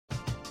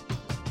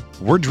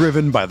We're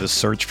driven by the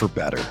search for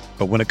better.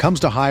 But when it comes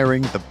to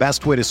hiring, the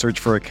best way to search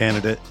for a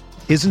candidate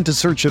isn't to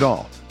search at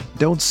all.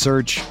 Don't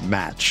search,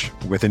 match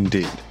with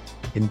Indeed.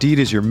 Indeed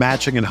is your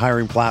matching and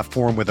hiring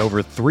platform with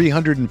over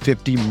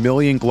 350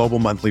 million global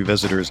monthly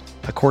visitors,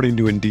 according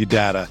to Indeed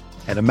data,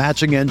 and a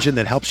matching engine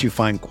that helps you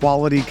find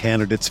quality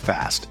candidates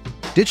fast.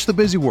 Ditch the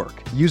busy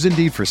work. Use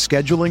Indeed for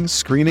scheduling,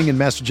 screening, and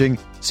messaging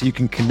so you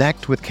can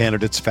connect with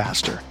candidates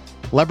faster.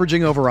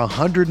 Leveraging over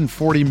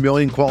 140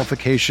 million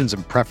qualifications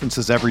and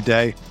preferences every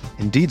day,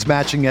 Indeed's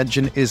matching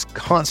engine is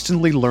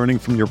constantly learning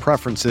from your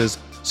preferences,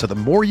 so the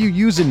more you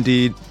use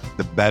Indeed,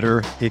 the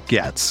better it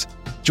gets.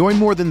 Join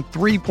more than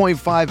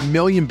 3.5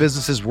 million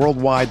businesses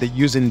worldwide that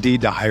use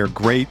Indeed to hire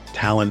great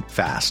talent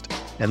fast.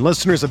 And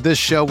listeners of this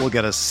show will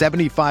get a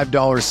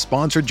 $75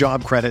 sponsored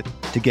job credit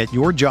to get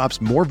your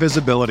jobs more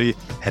visibility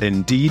at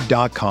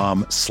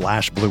Indeed.com/Blue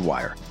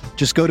Wire.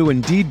 Just go to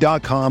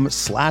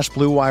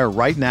Indeed.com/Blue Wire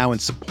right now and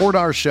support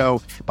our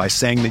show by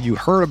saying that you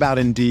heard about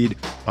Indeed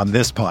on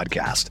this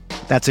podcast.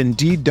 That's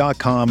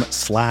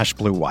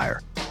Indeed.com/Blue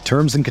Wire.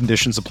 Terms and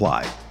conditions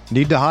apply.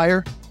 Need to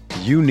hire?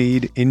 You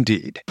need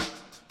Indeed.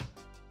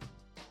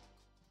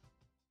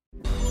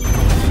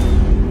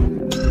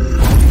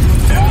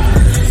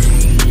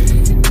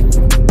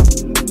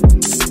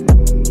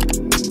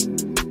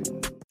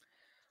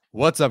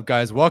 What's up,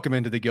 guys? Welcome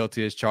into the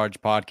Guilty as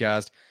Charged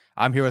podcast.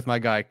 I'm here with my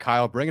guy,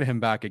 Kyle, bringing him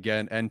back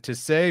again. And to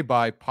say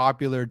by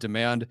popular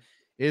demand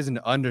is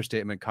an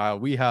understatement, Kyle.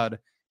 We had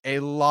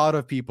a lot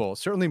of people,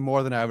 certainly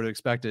more than I would have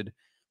expected,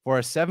 for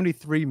a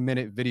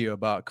 73-minute video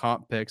about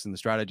comp picks and the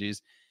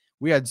strategies.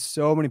 We had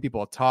so many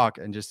people talk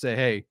and just say,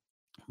 hey,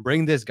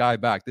 bring this guy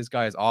back. This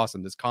guy is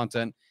awesome. This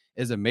content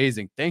is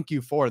amazing. Thank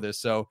you for this.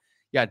 So,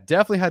 yeah,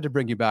 definitely had to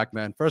bring you back,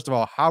 man. First of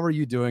all, how are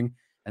you doing?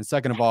 And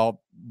second of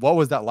all, what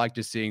was that like,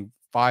 just seeing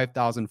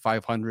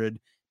 5,500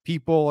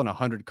 people and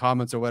 100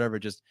 comments or whatever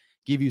just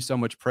give you so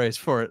much praise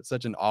for it?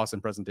 Such an awesome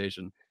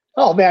presentation.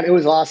 Oh man, it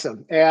was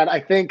awesome. And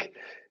I think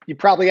you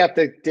probably have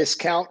to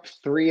discount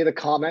 3 of the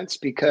comments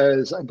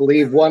because I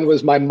believe one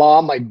was my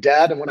mom, my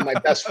dad, and one of my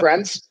best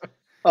friends.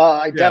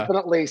 I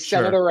definitely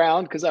sent it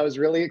around because I was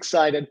really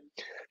excited.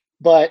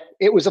 But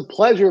it was a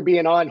pleasure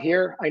being on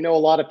here. I know a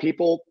lot of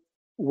people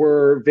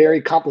were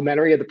very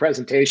complimentary of the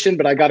presentation,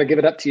 but I got to give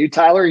it up to you,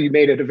 Tyler. You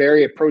made it a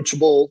very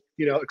approachable,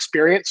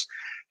 experience.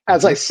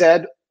 As I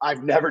said,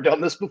 I've never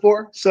done this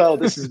before. So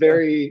this is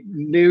very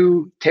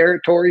new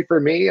territory for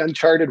me,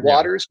 uncharted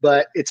waters,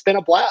 but it's been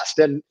a blast.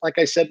 And like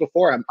I said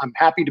before, I'm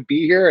happy to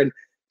be here and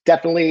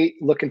definitely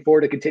looking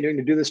forward to continuing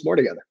to do this more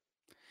together.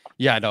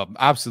 Yeah, no,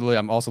 absolutely.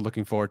 I'm also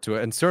looking forward to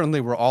it. And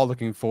certainly we're all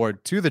looking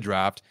forward to the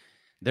draft.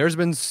 There's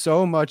been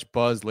so much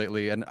buzz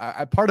lately. And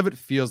part of it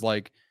feels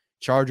like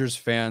Chargers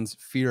fans'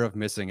 fear of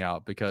missing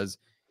out because,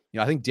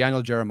 I think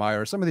Daniel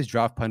Jeremiah or some of these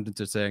draft pundits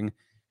are saying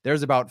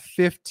there's about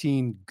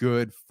 15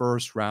 good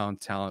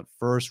first-round talent,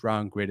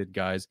 first-round graded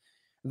guys.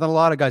 And then a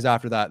lot of guys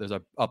after that, there's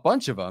a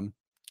bunch of them,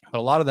 but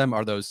a lot of them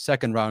are those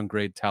second-round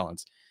grade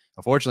talents.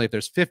 Unfortunately, if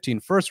there's 15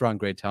 first-round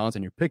grade talents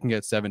and you're picking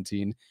at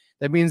 17,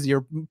 that means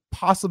you're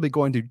possibly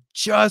going to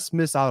just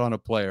miss out on a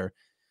player.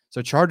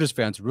 So Chargers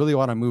fans really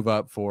want to move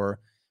up for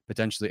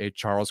potentially a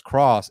Charles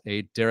Cross,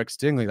 a Derek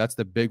Stingley. That's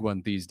the big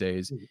one these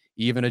days.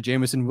 Even a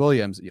Jameson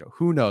Williams.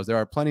 Who knows? There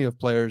are plenty of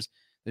players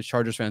the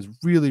Chargers fans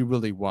really,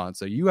 really want.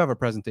 So you have a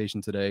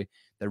presentation today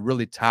that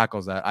really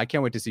tackles that. I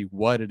can't wait to see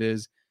what it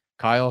is.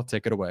 Kyle,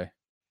 take it away.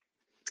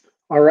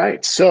 All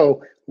right.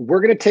 So we're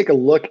going to take a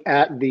look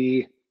at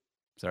the...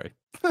 Sorry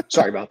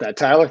about that,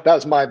 Tyler. That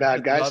was my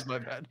bad, guys. That was my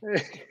bad.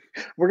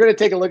 We're going to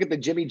take a look at the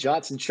Jimmy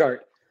Johnson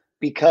chart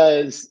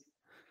because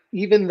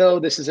even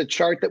though this is a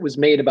chart that was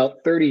made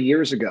about 30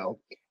 years ago,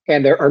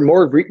 and there are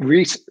more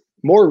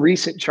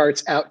recent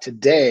charts out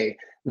today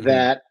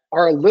that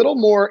are a little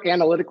more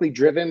analytically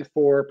driven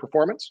for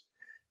performance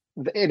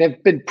and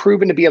have been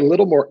proven to be a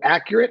little more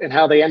accurate in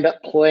how they end up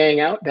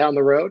playing out down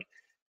the road.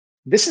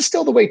 This is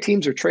still the way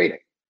teams are trading.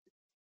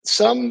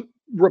 Some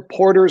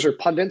reporters or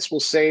pundits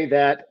will say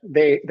that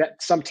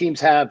some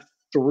teams have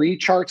 3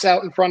 charts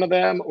out in front of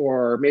them,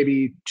 or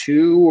maybe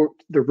 2.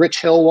 The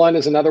Rich Hill one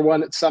is another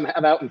one that some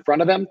have out in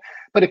front of them.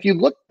 But if you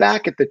look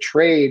back at the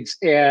trades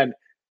and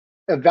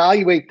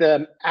evaluate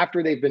them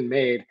after they've been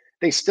made,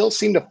 they still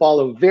seem to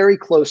follow very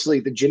closely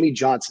the Jimmy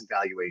Johnson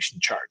valuation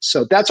chart.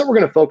 So that's what we're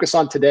going to focus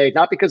on today,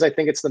 not because I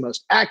think it's the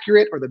most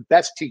accurate or the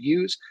best to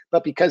use,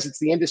 but because it's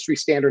the industry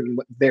standard and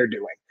what they're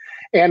doing.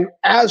 And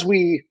as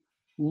we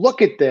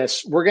look at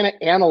this, we're going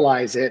to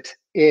analyze it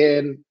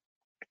in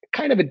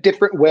kind of a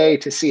different way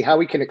to see how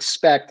we can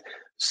expect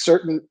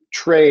certain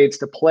trades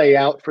to play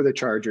out for the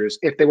Chargers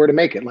if they were to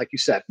make it, like you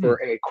said,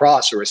 for a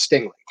Cross or a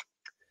Stingley.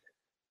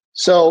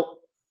 So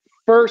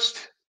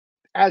first,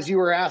 as you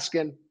were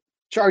asking,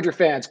 Charger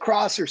fans,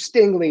 Cross or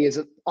Stingley is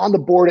on the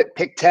board at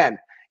pick 10.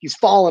 He's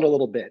fallen a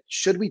little bit.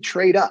 Should we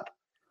trade up?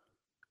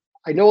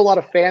 I know a lot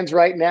of fans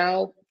right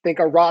now think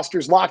our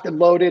roster's locked and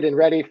loaded and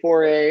ready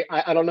for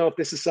I don't know if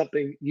this is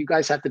something you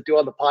guys have to do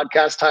on the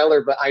podcast,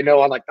 Tyler, but I know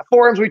on like the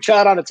forums we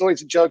chat on, it's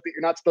always a joke that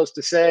you're not supposed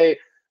to say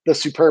the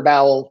superb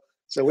owl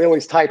So we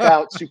always type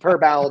out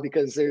Superb Owl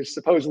because there's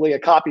supposedly a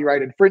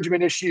copyright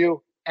infringement issue.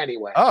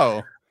 Anyway.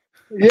 Oh,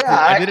 yeah.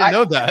 I didn't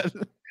know that.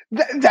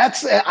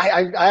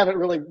 I haven't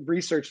really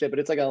researched it, but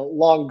it's like a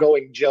long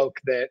going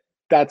joke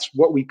that's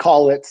what we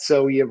call it.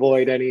 So we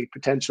avoid any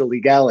potential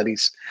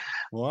legalities.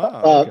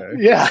 Wow. Okay.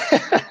 Yeah.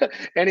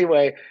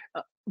 Anyway,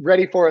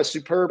 ready for a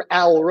Superb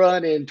Owl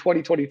run in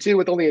 2022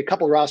 with only a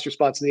couple roster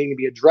spots needing to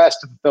be addressed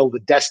to fulfill the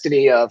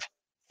destiny of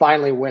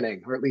finally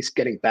winning, or at least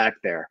getting back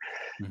there.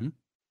 Mm-hmm.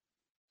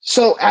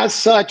 So as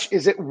such,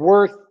 is it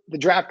worth the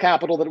draft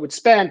capital that it would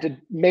spend to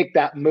make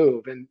that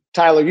move? And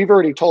Tyler, you've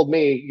already told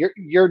me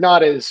you're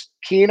not as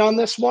keen on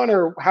this one,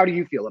 or how do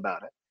you feel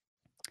about it?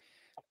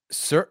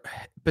 Sir,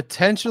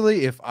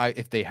 potentially if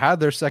they had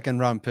their second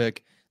round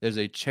pick, there's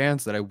a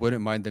chance that I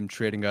wouldn't mind them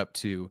trading up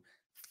to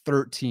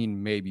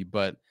 13 maybe,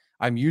 but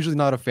I'm usually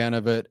not a fan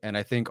of it. And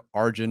I think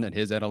Arjun and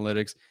his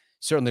analytics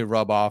certainly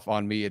rub off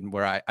on me, and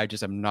where I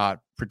just am not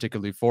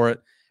particularly for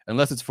it.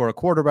 Unless it's for a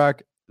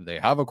quarterback, they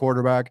have a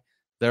quarterback.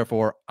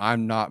 Therefore,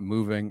 I'm not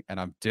moving, and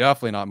I'm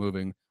definitely not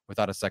moving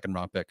without a second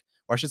round pick.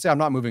 Or I should say I'm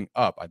not moving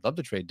up. I'd love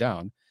to trade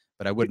down,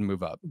 but I wouldn't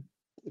move up.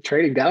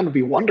 Trading down would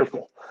be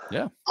wonderful.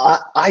 Yeah.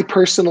 I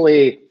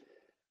personally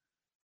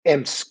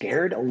am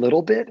scared a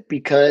little bit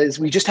because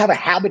we just have a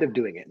habit of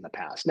doing it in the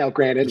past. Now,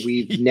 granted,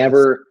 we've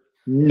never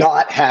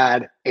not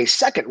had a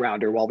second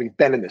rounder while we've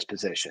been in this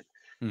position.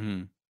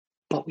 Mm-hmm.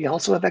 But we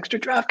also have extra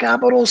draft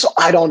capital. So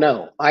I don't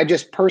know. I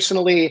just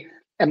personally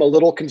am a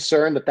little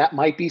concerned that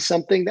might be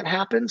something that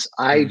happens.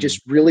 I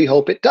just really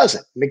hope it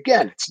doesn't. And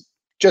again, it's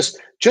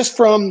just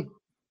from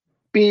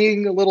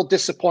being a little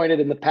disappointed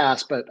in the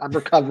past, but I'm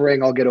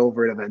recovering. I'll get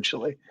over it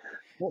eventually.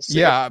 We'll see.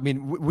 Yeah, I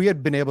mean, we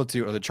had been able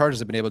to, or the Chargers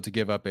have been able to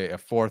give up a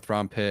fourth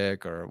round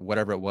pick or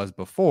whatever it was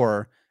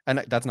before.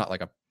 And that's not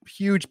like a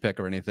huge pick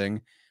or anything.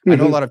 Mm-hmm. I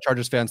know a lot of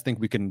Chargers fans think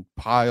we can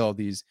pile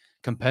these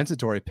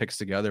compensatory picks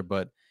together,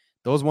 but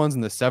those ones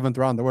in the 7th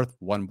round, they're worth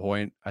 1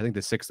 point. I think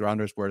the 6th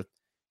round is worth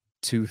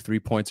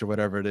 2-3 points or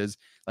whatever it is.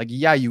 Like,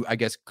 yeah, you, I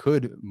guess,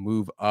 could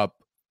move up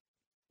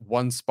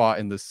one spot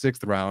in the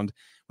 6th round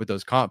with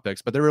those comp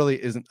picks, but there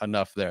really isn't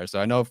enough there. So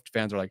I know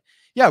fans are like,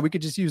 yeah, we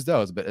could just use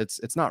those, but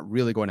it's not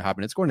really going to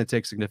happen. It's going to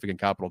take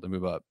significant capital to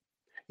move up.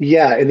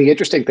 Yeah. And the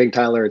interesting thing,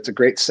 Tyler, it's a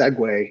great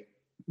segue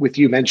with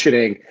you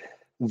mentioning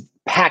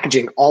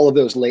packaging all of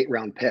those late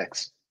round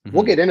picks. Mm-hmm.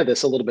 We'll get into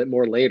this a little bit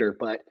more later,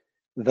 but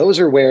those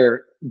are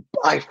where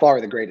by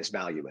far the greatest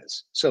value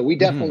is. So we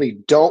definitely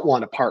don't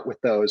want to part with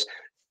those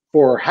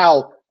for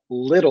how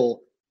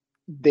little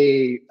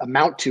they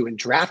amount to in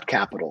draft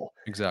capital.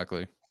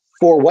 Exactly.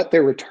 For what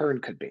their return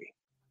could be.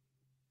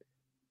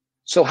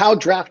 So how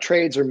draft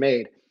trades are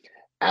made.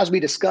 As we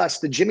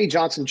discussed, the Jimmy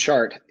Johnson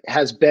chart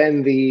has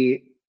been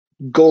the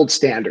gold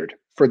standard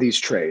for these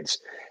trades.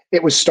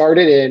 It was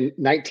started in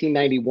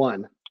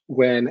 1991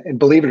 when, and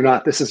believe it or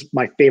not, this is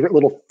my favorite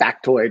little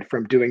factoid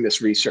from doing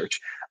this research.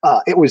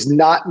 It was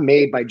not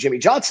made by Jimmy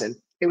Johnson.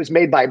 It was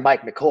made by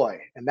Mike McCoy,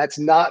 and that's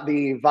not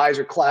the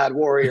visor-clad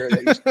warrior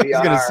that used to be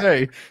on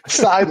our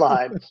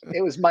sideline.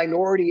 It was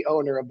minority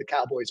owner of the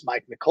Cowboys,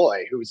 Mike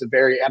McCoy, who was a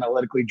very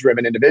analytically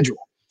driven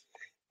individual.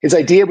 His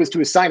idea was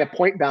to assign a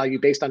point value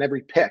based on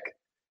every pick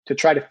to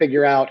try to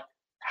figure out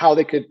how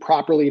they could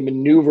properly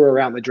maneuver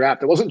around the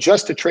draft. It wasn't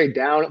just to trade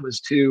down. It was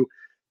to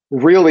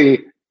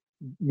really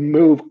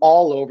move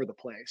all over the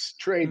place,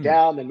 trade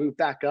down, then move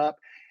back up.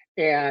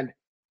 And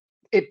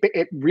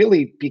it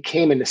really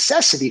became a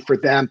necessity for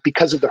them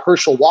because of the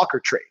Herschel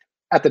Walker trade.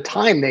 At the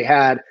time, they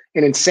had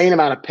an insane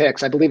amount of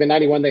picks. I believe in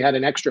 91, they had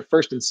an extra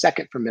 1st and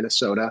 2nd from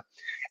Minnesota.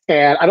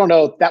 And I don't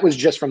know if that was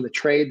just from the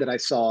trade that I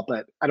saw,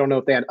 but I don't know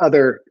if they had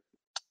other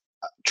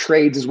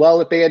trades as well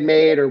that they had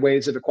made or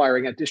ways of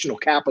acquiring additional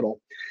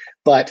capital.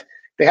 But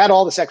they had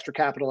all this extra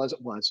capital as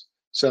it was.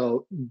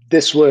 So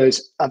this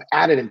was of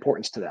added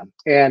importance to them.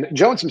 And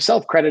Jones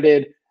himself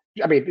credited,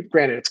 I mean,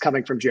 granted, it's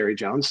coming from Jerry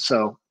Jones,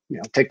 so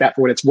take that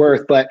for what it's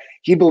worth. But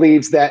he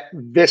believes that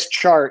this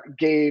chart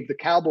gave the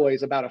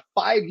Cowboys about a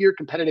 5-year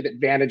competitive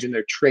advantage in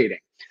their trading.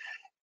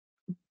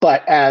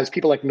 But as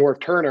people like North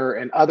Turner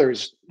and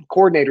others,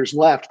 coordinators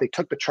left, they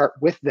took the chart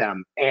with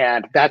them.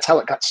 And that's how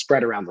it got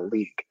spread around the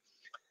league.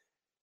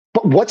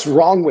 But what's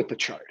wrong with the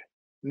chart?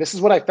 And this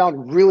is what I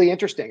found really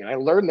interesting. And I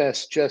learned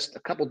this just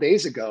a couple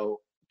days ago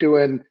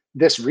doing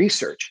this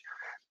research.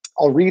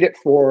 I'll read it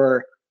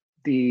for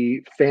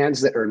the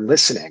fans that are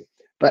listening.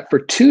 But for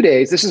 2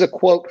 days, this is a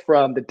quote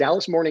from the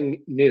Dallas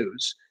Morning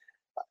News.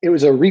 It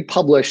was a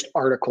republished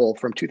article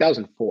from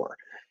 2004.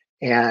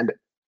 And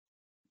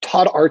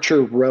Todd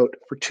Archer wrote,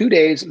 for 2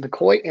 days,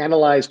 McCoy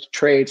analyzed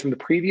trades from the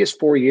previous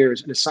 4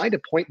 years and assigned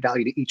a point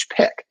value to each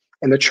pick.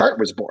 And the chart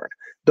was born.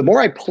 The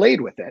more I played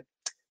with it,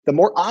 the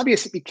more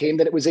obvious it became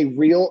that it was a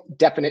real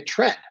definite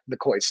trend,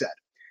 McCoy said.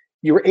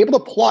 You were able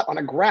to plot on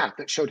a graph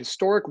that showed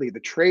historically the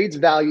trades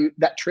valued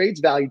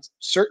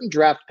certain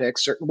draft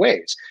picks certain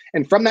ways.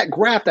 And from that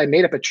graph, I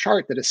made up a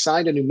chart that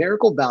assigned a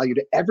numerical value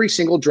to every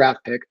single draft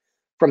pick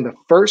from the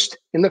first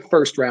in the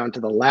first round to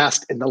the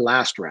last in the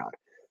last round.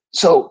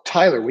 So,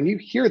 Tyler, when you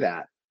hear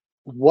that,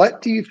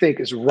 what do you think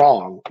is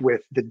wrong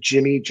with the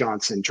Jimmy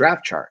Johnson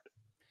draft chart?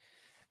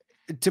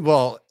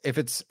 Well, if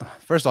it's,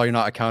 first of all, you're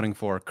not accounting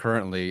for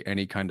currently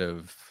any kind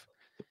of,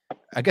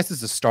 I guess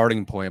it's a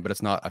starting point, but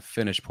it's not a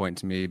finish point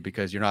to me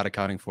because you're not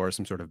accounting for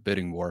some sort of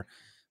bidding war.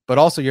 But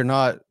also, you're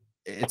not,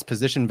 it's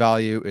position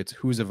value, it's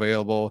who's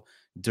available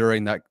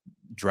during that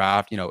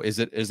draft.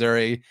 Is there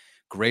a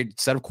great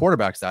set of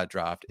quarterbacks that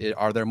draft?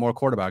 Are there more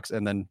quarterbacks?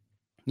 And then,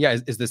 yeah,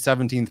 is the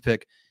 17th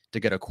pick to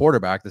get a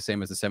quarterback the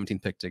same as the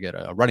 17th pick to get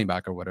a running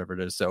back or whatever it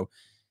is? So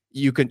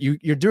you're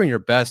doing your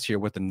best here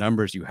with the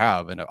numbers you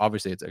have, and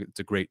obviously it's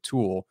a great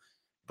tool,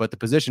 but the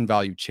position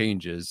value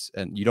changes,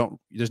 and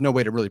there's no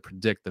way to really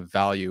predict the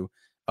value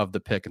of the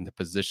pick and the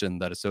position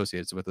that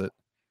associates with it.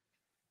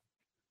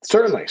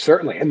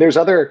 Certainly. And there's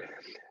other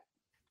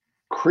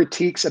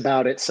critiques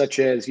about it, such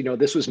as,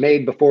 this was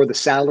made before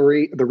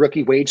the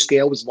rookie wage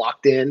scale was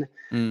locked in.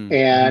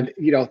 And,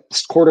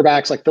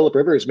 quarterbacks like Phillip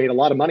Rivers made a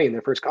lot of money in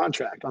their first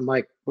contract,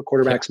 unlike what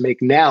quarterbacks make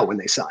now when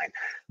they sign.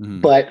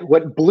 But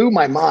what blew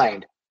my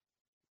mind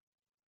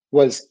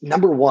was,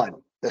 number one,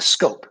 the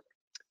scope.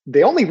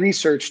 They only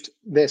researched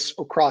this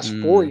across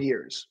 4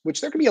 years,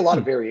 which there can be a lot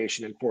of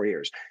variation in 4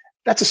 years.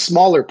 That's a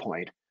smaller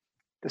point.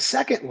 The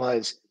second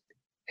was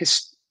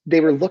they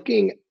were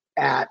looking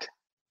at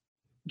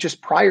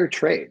just prior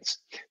trades.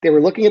 They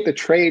were looking at the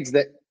trades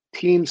that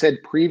teams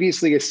had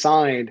previously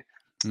assigned,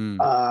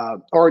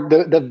 or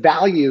the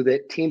value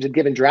that teams had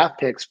given draft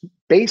picks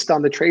based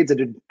on the trades that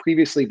had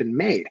previously been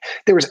made.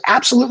 There was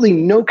absolutely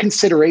no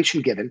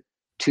consideration given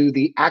to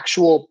the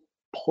actual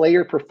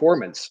player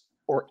performance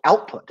or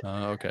output.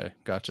 Okay,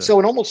 gotcha. So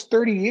in almost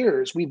 30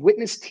 years, we've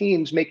witnessed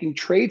teams making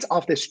trades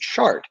off this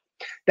chart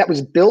that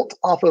was built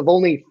off of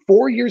only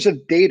 4 years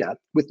of data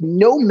with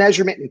no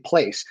measurement in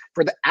place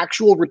for the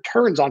actual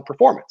returns on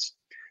performance.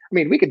 I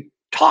mean, we could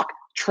talk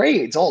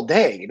trades all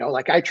day,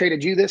 like I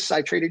traded you this,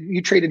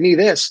 you traded me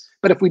this.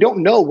 But if we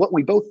don't know what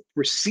we both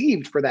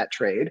received for that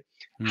trade,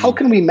 how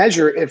can we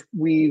measure if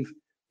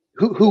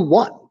who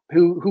won,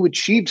 who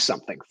achieved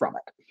something from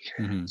it?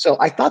 So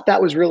I thought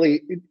that was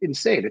really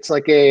insane. It's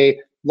like a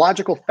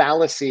logical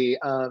fallacy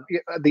of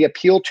the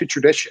appeal to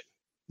tradition.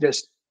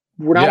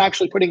 We're not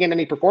actually putting in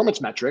any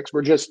performance metrics.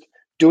 We're just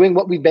doing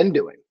what we've been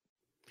doing.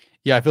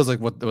 Yeah, it feels like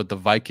what the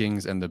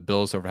Vikings and the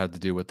Bills sort of had to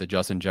do with the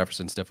Justin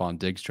Jefferson, Stephon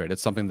Diggs trade.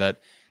 It's something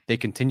that they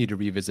continue to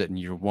revisit in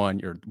year one,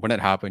 when it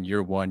happened,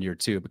 year one, year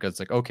two, because it's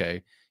like,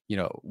 okay,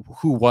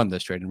 who won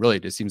this trade? And really,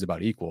 it seems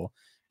about equal.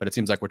 But it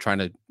seems like we're trying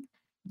to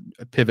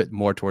pivot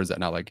more towards that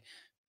now.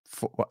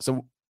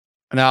 So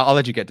now I'll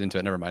let you get into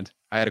it. Never mind.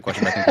 I had a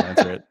question, but I think I'll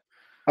answer it.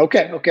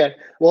 Okay.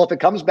 Well, if it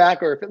comes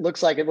back or if it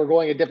looks like we're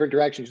going a different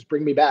direction, just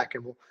bring me back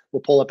and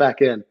we'll pull it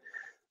back in.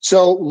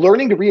 So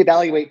learning to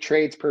reevaluate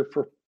trades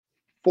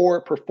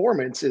for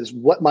performance is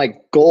what my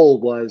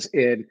goal was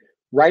in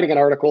writing an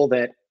article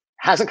that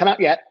hasn't come out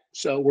yet.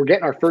 So we're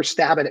getting our first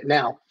stab at it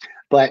now.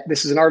 But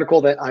this is an article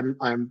that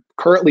I'm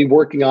currently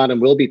working on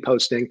and will be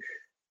posting.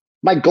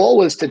 My goal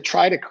was to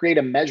try to create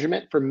a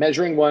measurement for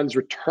measuring one's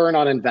return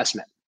on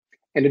investment.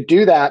 And to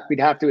do that, we'd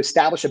have to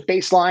establish a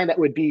baseline that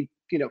would be,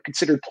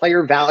 considered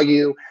player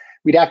value.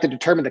 We'd have to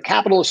determine the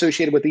capital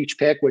associated with each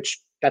pick, which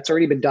that's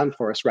already been done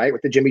for us, right?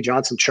 With the Jimmy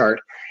Johnson chart.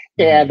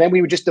 And then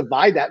we would just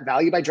divide that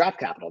value by draft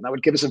capital. That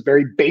would give us a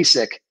very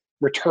basic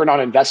return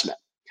on investment.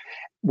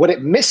 What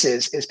it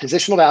misses is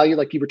positional value,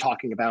 like you were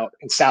talking about,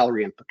 and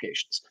salary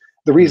implications.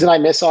 The reason I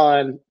miss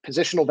on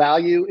positional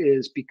value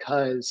is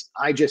because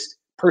I just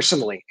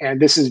personally, and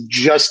this is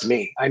just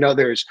me, I know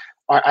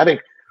I think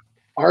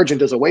Arjun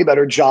does a way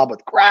better job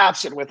with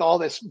graphs and with all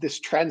this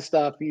trend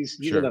stuff. He's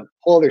in a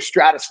whole other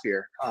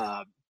stratosphere.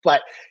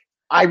 But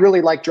I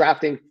really like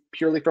drafting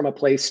purely from a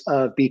place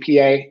of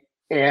BPA,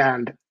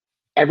 and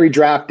every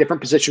draft,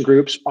 different position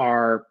groups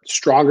are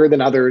stronger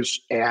than others.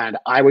 And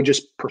I would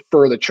just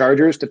prefer the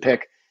Chargers to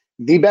pick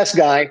the best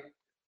guy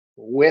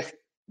with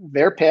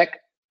their pick,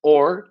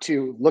 or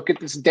to look at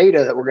this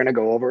data that we're going to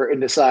go over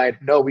and decide,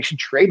 no, we should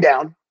trade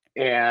down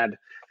and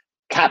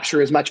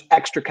capture as much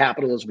extra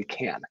capital as we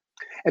can.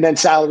 And then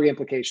salary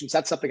implications.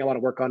 That's something I want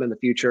to work on in the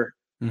future.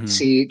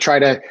 Try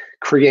to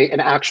create an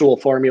actual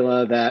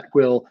formula that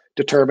will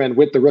determine,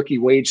 with the rookie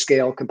wage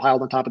scale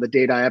compiled on top of the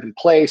data I have in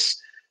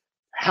place,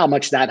 how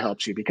much that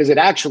helps you, because it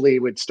actually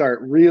would start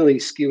really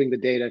skewing the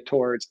data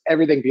towards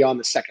everything beyond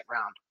the second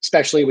round,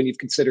 especially when you've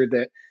considered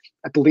that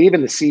I believe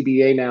in the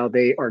CBA now,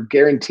 they are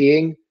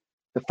guaranteeing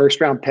the first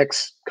round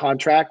picks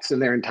contracts in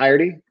their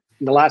entirety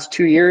in the last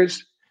 2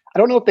 years. I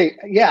don't know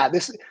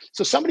if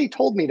so somebody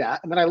told me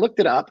that, and then I looked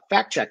it up,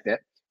 fact checked it.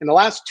 In the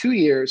last 2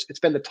 years, it's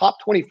been the top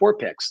 24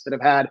 picks that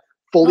have had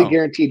fully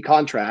guaranteed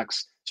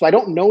contracts. So I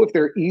don't know if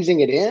they're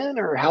easing it in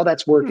or how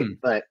that's working,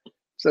 but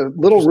it's a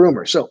little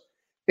rumor. So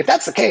if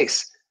that's the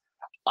case,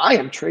 I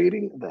am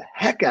trading the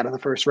heck out of the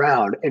first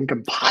round and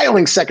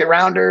compiling second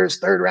rounders,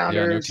 third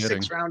rounders,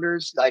 sixth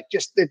rounders,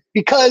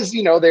 because,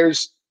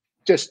 there's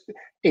just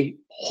a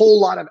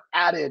whole lot of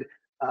added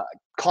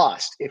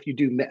cost if you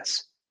do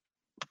miss.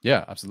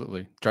 Yeah,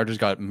 absolutely. Chargers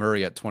got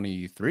Murray at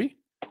 23,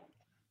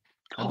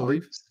 I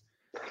believe.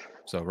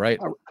 So, right.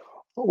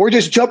 We're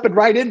just jumping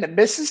right into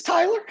misses,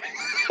 Tyler.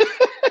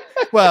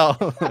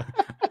 Well,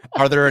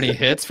 Are there any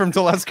hits from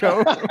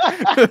Telesco?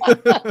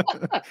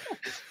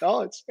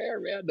 No, it's fair,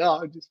 man.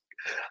 No,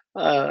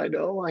 I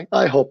know.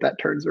 I hope that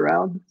turns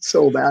around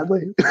so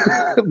badly.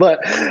 But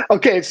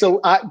okay, so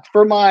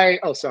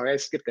sorry, I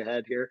skipped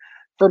ahead here.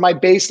 For my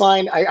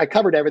baseline, I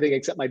covered everything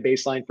except my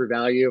baseline for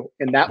value,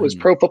 and that was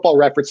Pro Football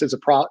Reference's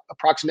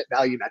approximate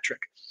value metric.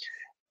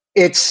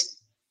 It's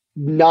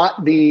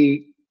not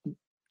the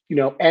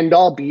end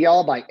all be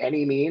all by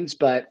any means,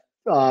 but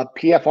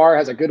PFR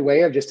has a good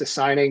way of just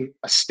assigning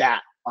a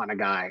stat on a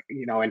guy,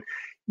 and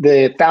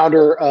the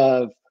founder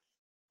of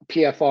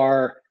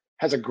PFR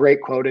has a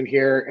great quote in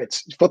here.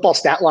 It's football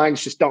stat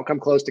lines just don't come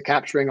close to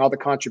capturing all the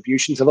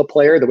contributions of a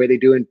player the way they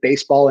do in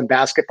baseball and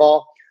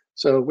basketball.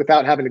 So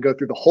without having to go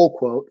through the whole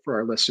quote for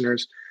our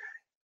listeners,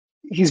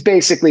 he's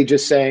basically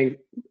just saying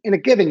in a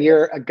given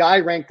year, a guy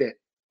ranked at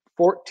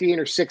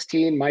 14 or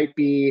 16 might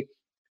be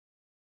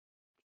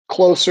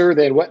closer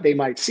than what they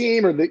might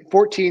seem, or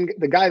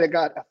the guy that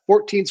got a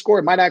 14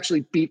 score might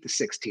actually beat the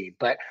 16.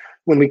 But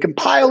when we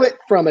compile it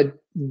from a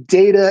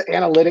data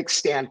analytics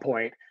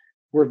standpoint,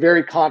 we're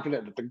very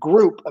confident that the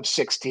group of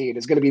 16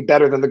 is going to be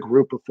better than the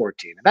group of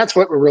 14. And that's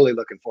what we're really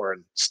looking for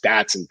in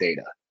stats and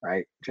data,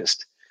 right?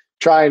 Just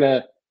trying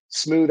to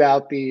smooth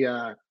out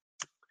the,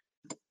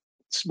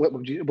 what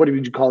would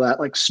you call that?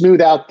 Like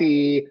smooth out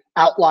the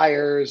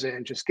outliers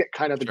and just get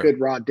kind of the good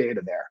raw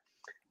data there.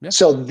 Yeah.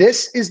 So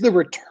this is the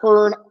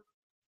return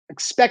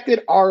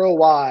expected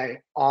ROI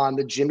on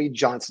the Jimmy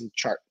Johnson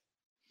chart.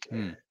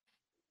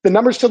 The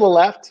numbers to the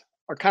left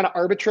are kind of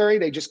arbitrary.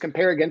 They just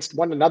compare against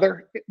one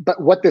another. But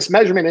what this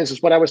measurement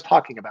is what I was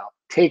talking about,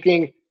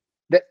 taking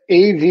the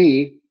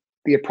AV,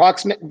 the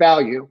approximate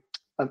value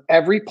of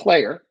every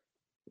player.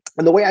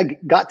 And the way I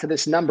got to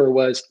this number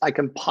was I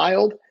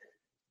compiled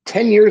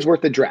 10 years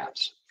worth of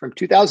drafts from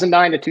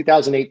 2009 to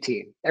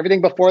 2018.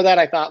 Everything before that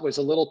I thought was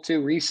a little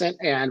too recent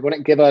and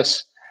wouldn't get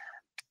us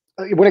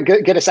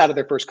out of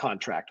their first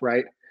contract,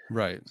 right?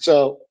 Right.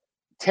 So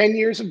 10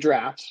 years of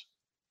drafts,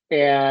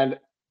 and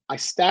I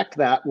stacked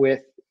that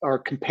with or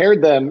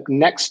compared them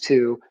next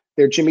to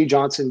their Jimmy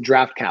Johnson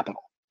draft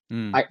capital.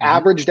 I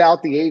averaged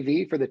out the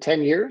AV for the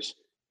 10 years,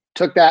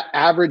 took that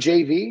average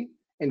AV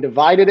and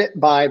divided it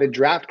by the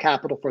draft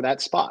capital for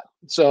that spot.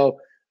 So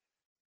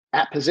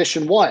at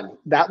position 1,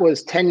 that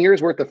was 10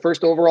 years worth of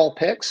first overall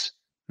picks.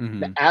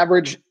 The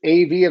average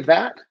AV of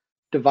that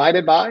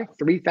divided by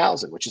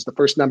 3,000, which is the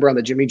first number on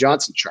the Jimmy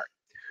Johnson chart.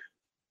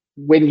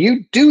 When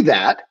you do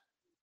that,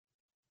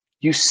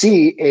 you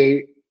see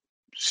a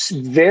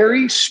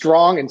very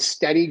strong and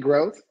steady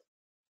growth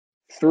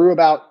through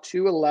about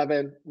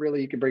 211.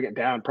 Really, you can bring it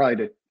down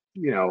probably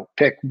to,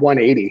 pick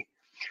 180.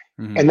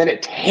 And then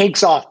it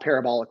takes off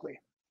parabolically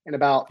in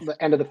about the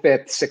end of the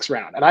 5th, 6th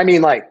round. And I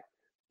mean like,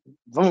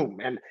 boom.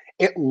 And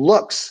it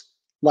looks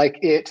like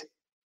it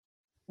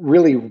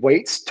really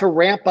waits to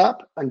ramp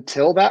up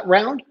until that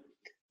round,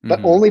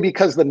 but only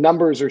because the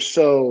numbers are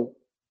so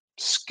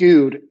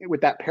skewed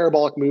with that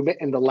parabolic movement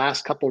in the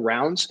last couple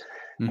rounds.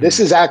 This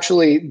is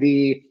actually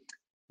the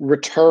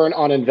return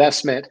on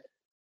investment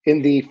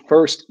in the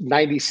first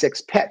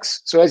 96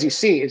 picks. So as you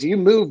see, as you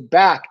move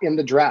back in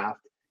the draft,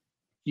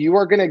 you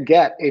are going to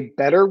get a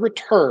better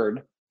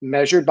return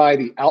measured by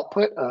the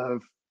output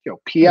of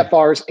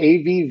PFR's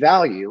AV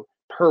value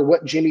per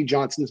what Jimmy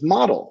Johnson's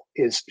model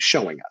is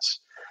showing us.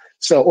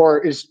 So,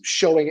 or is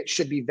showing it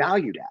should be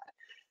valued at.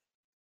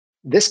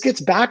 This gets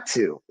back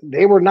to,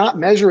 they were not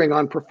measuring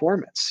on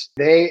performance.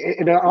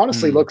 It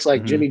honestly looks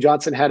like Jimmy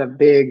Johnson had a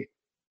big,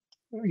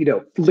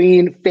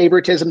 lean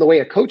favoritism the way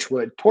a coach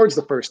would towards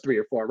the first 3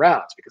 or 4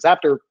 rounds, because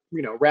after,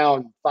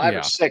 round 5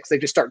 or 6, they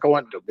just start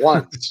going to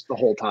ones the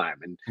whole time.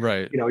 And,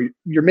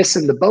 you're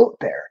missing the boat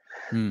there.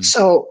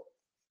 So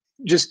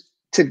just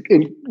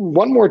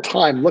one more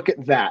time, look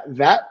at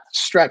that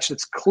stretch.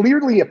 That's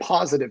clearly a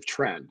positive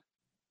trend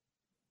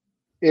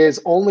is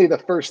only the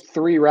first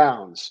 3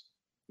 rounds,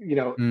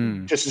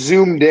 just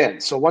zoomed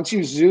in. So once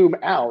you zoom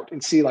out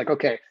and see like,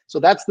 okay, so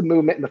that's the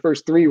movement in the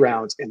first 3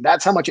 rounds, and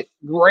that's how much it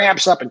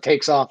ramps up and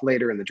takes off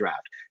later in the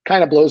draft.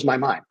 Kind of blows my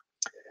mind.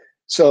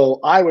 So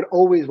I would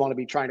always want to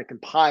be trying to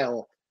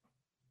compile,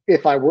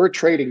 if I were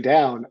trading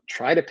down,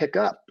 try to pick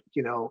up,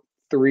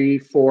 3,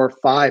 4,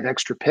 5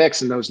 extra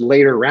picks in those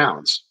later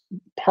rounds.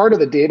 Part of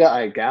the data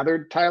I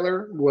gathered,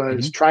 Tyler,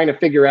 was trying to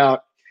figure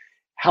out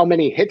how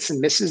many hits and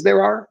misses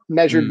there are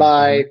measured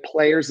by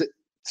players that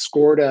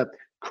scored a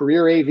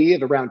career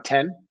AV of around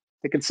 10.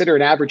 They consider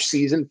an average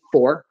season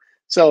 4.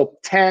 So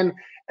 10,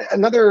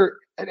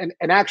 an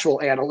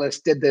actual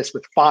analyst did this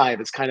with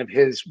 5 as kind of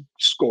his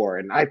score.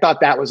 And I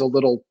thought that was a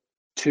little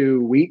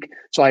too weak.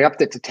 So I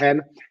upped it to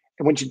 10.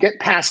 And once you get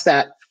past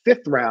that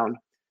 5th round,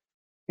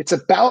 it's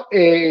about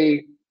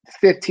a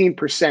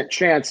 15%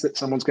 chance that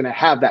someone's going to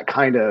have that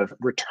kind of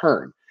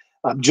return,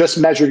 just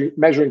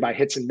measuring by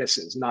hits and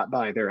misses, not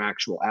by their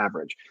actual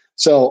average.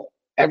 So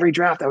every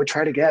draft, I would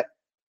try to get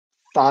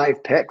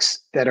 5 picks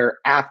that are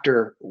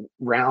after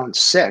round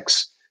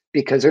 6,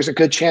 because there's a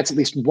good chance at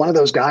least one of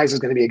those guys is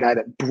going to be a guy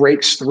that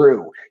breaks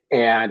through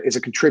and is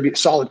a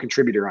solid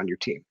contributor on your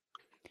team.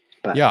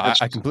 But Yeah,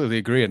 I completely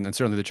agree. And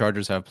certainly the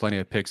Chargers have plenty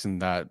of picks in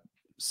that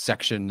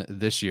section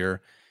this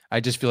year. I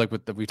just feel like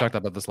we talked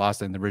about this last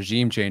time, the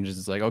regime changes.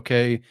 It's like,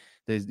 okay,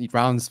 the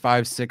rounds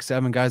 5, 6,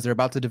 7 guys they're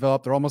about to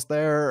develop, they're almost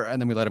there,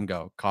 and then we let them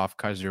go. Cough,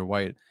 Kaiser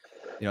White,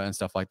 and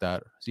stuff like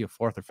that. See a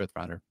 4th or 5th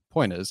rounder.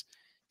 Point is,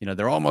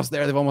 they're almost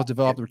there. They've almost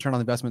developed. The return on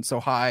investment so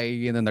high,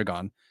 and then they're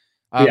gone.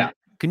 Yeah.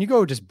 Can you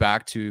go just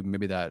back to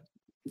maybe that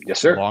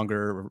Yes, sir.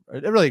 longer?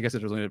 It really, I guess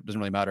it doesn't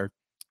really matter.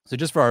 So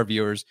just for our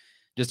viewers,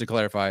 just to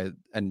clarify,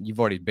 and you've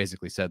already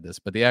basically said this,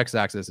 but the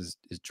x-axis is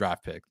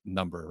draft pick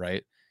number,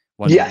 right?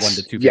 1 to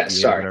 258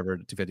 yes, or whatever,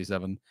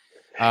 257.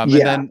 And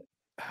Yeah. then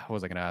what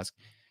was I going to ask?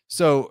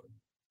 So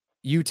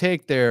you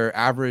take their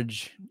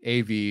average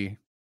AV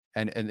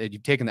and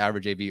you've taken the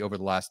average AV over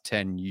the last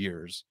 10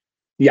 years.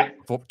 Yeah.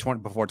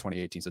 Before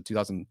 2018. So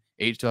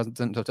 2008,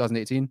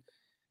 2018?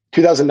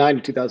 2009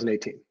 to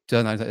 2018.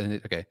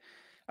 2009, okay.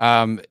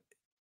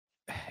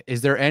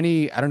 Is there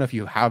any, I don't know if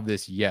you have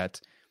this yet,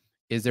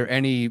 is there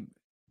any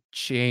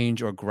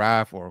change or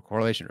graph or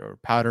correlation or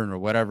pattern or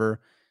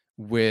whatever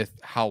with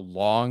how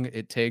long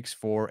it takes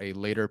for a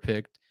later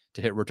pick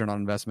to hit return on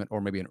investment, or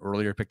maybe an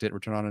earlier pick to hit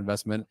return on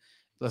investment?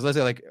 Let's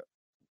say, like,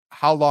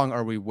 how long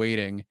are we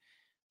waiting?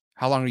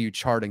 How long are you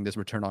charting this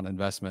return on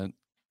investment?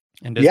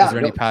 And is there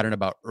any pattern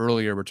about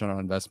earlier return on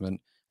investment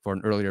for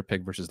an earlier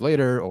pick versus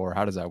later, or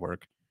how does that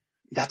work?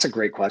 That's a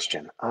great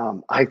question.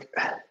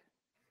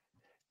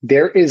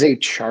 There is a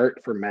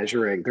chart for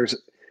measuring.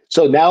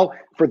 So now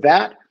for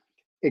that,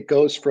 it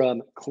goes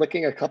from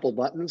clicking a couple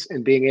buttons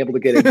and being able to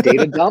get a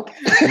data dump,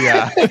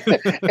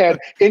 and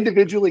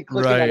individually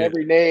clicking on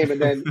every name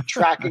and then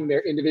tracking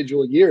their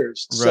individual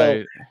years.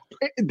 So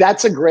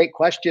that's a great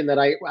question that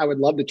I would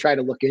love to try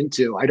to look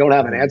into. I don't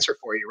have an answer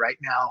for you right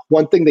now.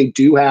 One thing they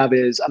do have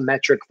is a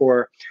metric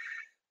for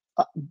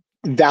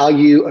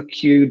value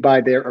accrued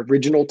by their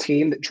original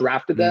team that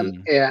drafted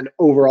them and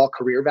overall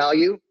career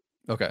value.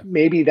 Okay.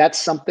 Maybe that's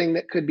something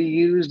that could be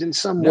used in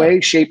some way,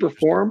 shape, or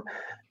form.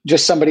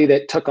 Just somebody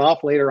that took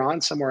off later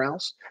on somewhere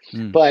else.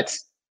 But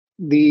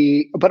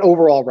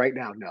overall right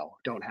now, no,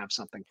 don't have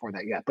something for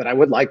that yet. But I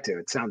would like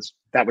to.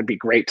 That would be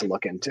great to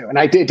look into. And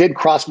it did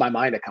cross my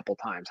mind a couple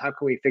times. How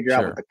can we figure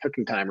out what the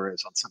cooking timer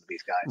is on some of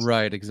these guys?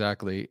 Right,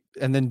 exactly.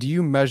 And then do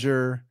you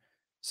measure,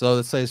 so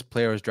let's say this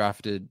player was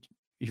drafted,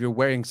 if you're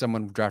wearing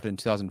someone drafted in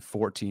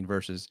 2014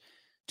 versus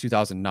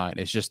 2009,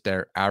 it's just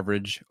their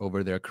average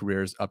over their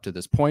careers up to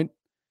this point,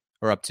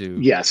 or up to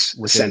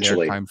within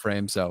their time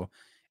frame. So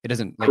it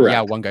doesn't,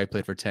 like, one guy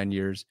played for 10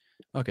 years.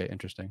 Okay,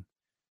 interesting.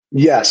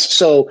 Yes.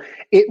 So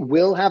it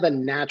will have a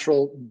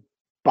natural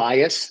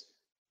bias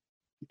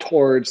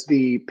towards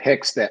the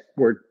picks that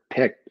were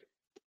picked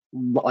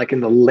like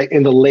in the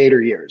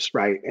later years,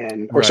 right?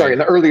 In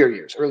the earlier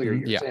years,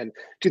 in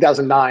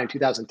 2009,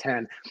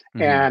 2010.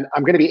 And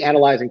I'm going to be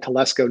analyzing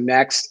Telesco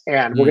next,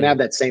 and we're going to have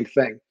that same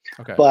thing.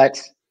 Okay.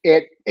 But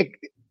it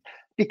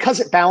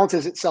because it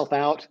balances itself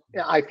out,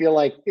 I feel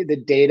like the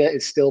data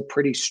is still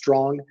pretty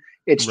strong.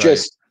 It's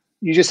just,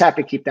 you just have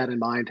to keep that in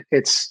mind.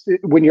 It's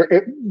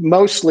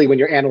mostly when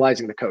you're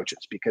analyzing the coaches,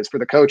 because for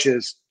the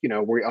coaches,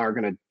 we are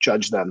going to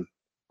judge them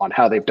on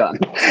how they've done.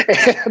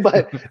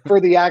 But for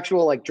the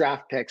actual like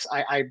draft picks,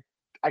 I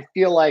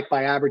feel like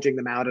by averaging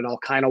them out, it all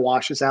kind of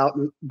washes out,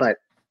 but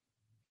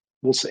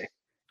we'll see.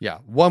 Yeah.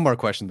 One more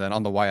question then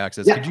on the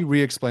y-axis. Could you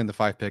re-explain the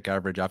 5-pick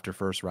average after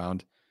first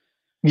round?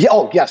 Yeah.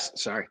 Oh, yes.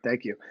 Sorry.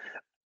 Thank you.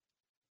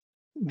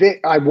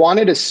 I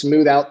wanted to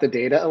smooth out the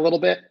data a little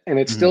bit, and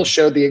it still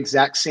showed the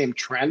exact same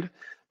trend.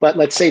 But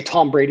let's say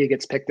Tom Brady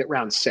gets picked at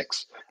round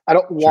 6. I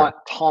don't want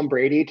Tom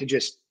Brady to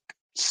just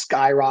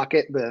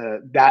skyrocket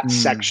that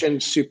section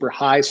super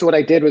high. So what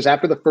I did was,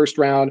 after the first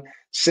round,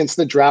 since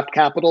the draft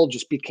capital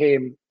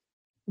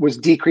was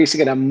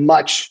decreasing at a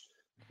much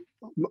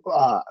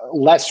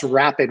less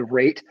rapid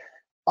rate,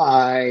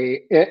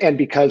 and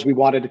because we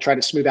wanted to try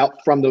to smooth out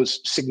from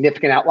those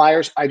significant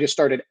outliers, I just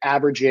started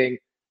averaging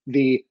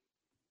the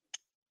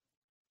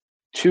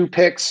 2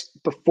 picks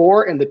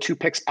before and the 2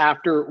 picks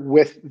after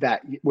with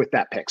that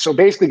pick. So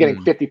basically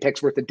getting 50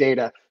 picks worth of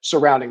data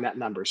surrounding that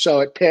number.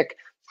 So at pick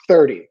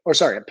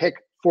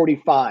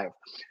 45,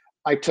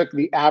 I took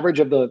the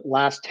average of the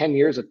last 10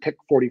 years of pick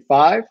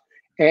 45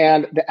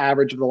 and the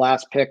average of the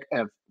last pick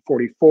of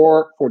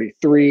 44,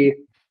 43,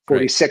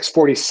 46,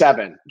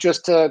 47,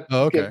 just to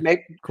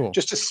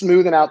just to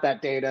smoothen out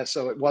that data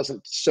so it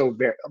wasn't so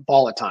very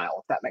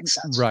volatile, if that makes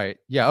sense. Right.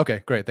 Yeah.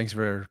 Okay, great. Thanks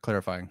for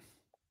clarifying.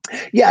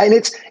 Yeah, and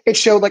it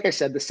showed, like I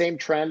said, the same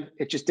trend.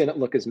 It just didn't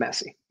look as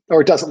messy,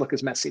 or it doesn't look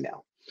as messy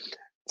now.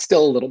 It's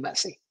still a little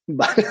messy,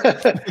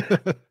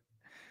 but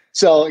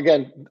so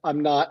again,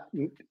 I'm not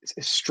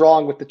as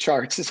strong with the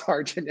charts as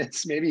Arjun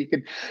is. Maybe you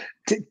could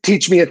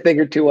teach me a thing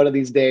or two one of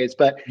these days.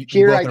 But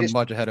here I just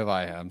much ahead of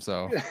I am.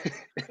 So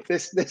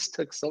this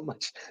took so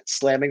much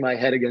slamming my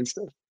head against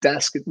the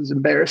desk. It was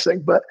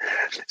embarrassing. But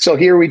so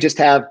here we just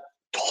have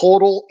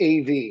total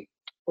AV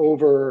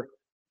over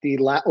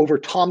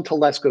Tom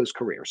Telesco's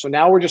career. So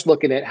now we're just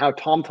looking at how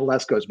Tom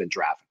Telesco's been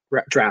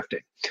drafting.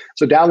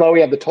 So down low,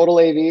 we have the total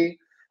AV.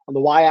 On the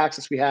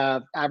y-axis, we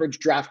have average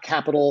draft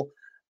capital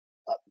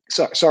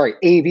sorry,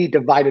 AV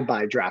divided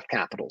by draft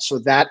capital. So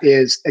that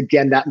is,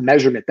 again, that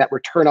measurement, that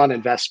return on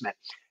investment.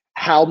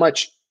 How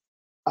much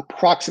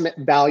approximate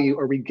value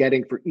are we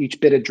getting for each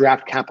bit of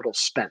draft capital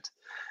spent?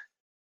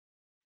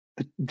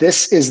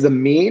 This is the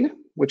mean,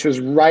 which was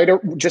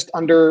just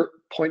under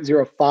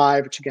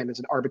 0.05, which again is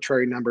an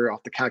arbitrary number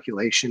off the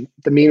calculation.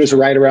 The mean was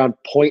right around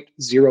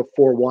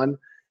 0.041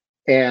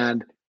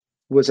 and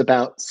was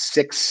about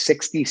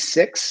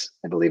 666,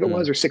 I believe it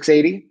was, or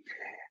 680.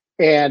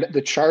 And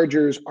the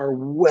Chargers are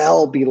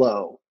well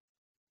below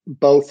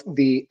both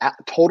the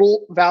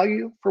total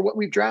value for what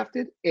we've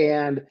drafted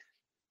and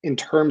in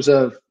terms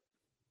of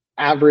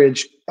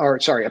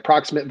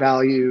approximate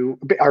value,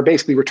 are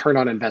basically return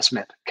on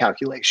investment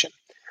calculation.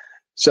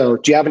 So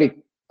do you have any,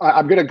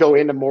 I'm going to go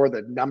into more of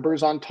the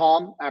numbers on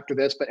Tom after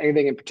this, but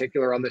anything in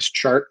particular on this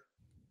chart?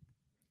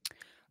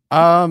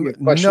 No,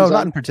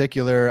 not in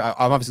particular.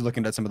 I'm obviously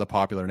looking at some of the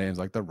popular names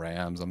like the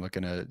Rams. I'm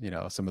looking at,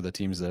 some of the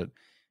teams that,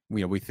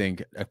 we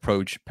think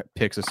approach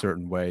picks a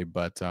certain way,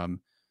 but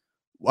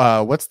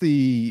what's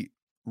the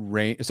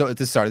range? So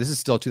this is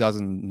still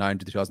 2009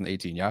 to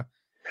 2018. Yeah.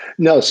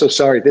 No, so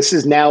sorry. This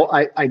is now,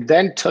 I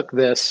then took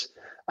this,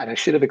 and I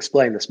should have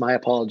explained this. My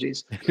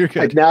apologies. You're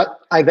good.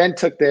 I then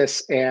took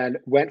this and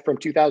went from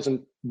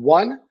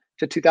 2001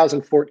 to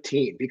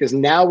 2014 because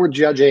now we're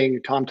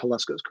judging Tom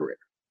Telesco's career.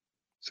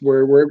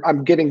 So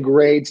I'm getting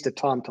grades to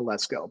Tom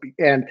Telesco,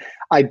 and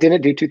I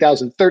didn't do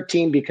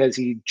 2013 because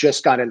he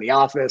just got in the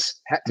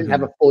office, didn't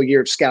have a full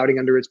year of scouting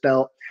under his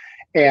belt,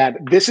 and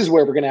this is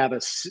where we're going to have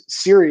a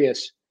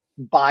serious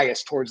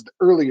bias towards the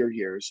earlier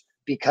years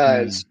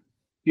because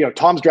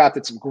Tom's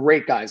drafted some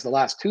great guys the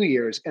last 2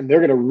 years, and they're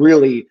going to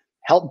really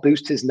help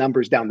boost his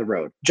numbers down the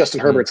road. Justin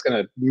Herbert's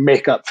going to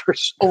make up for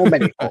so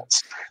many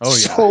faults,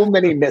 so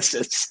many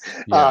misses,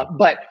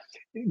 but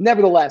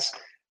nevertheless.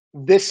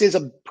 This is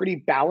a pretty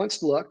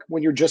balanced look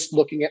when you're just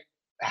looking at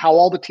how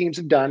all the teams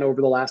have done over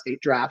the last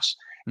 8 drafts.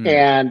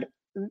 And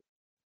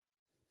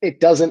it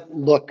doesn't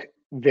look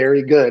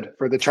very good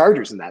for the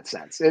Chargers in that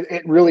sense.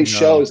 It really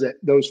shows that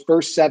those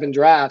first 7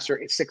 drafts or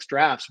 6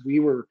 drafts,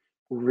 we were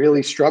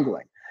really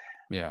struggling.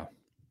 Yeah.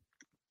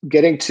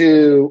 Getting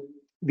to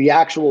the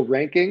actual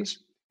rankings.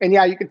 And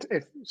yeah, you could,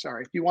 if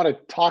you want to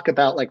talk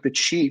about like the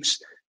Chiefs,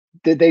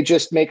 did they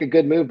just make a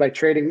good move by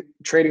trading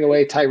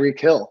away Tyreek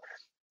Hill?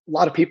 A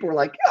lot of people were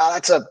like, "Oh,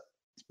 that's a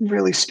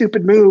really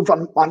stupid move."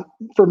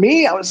 For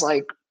me, I was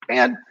like,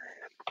 "Man,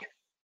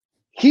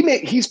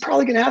 he's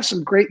probably going to have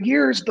some great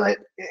years, but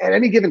at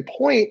any given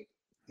point,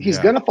 he's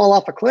going to fall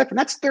off a cliff, and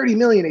that's $30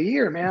 million a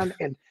year, man."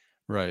 And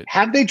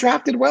have they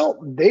drafted well?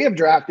 They have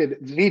drafted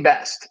the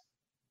best.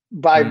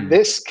 By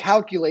this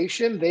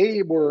calculation,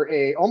 they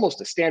were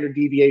almost a standard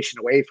deviation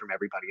away from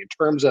everybody in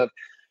terms of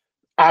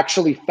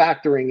actually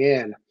factoring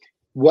in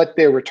what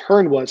their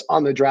return was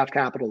on the draft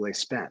capital they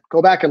spent.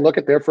 Go back and look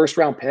at their first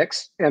round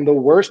picks, and the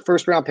worst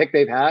first round pick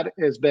they've had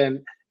has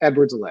been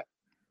Edwards-Helaire.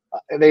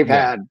 They've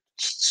had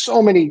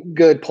so many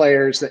good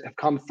players that have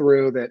come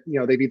through that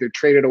they've either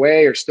traded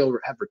away or still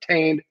have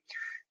retained.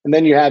 And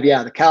then you have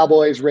the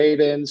Cowboys,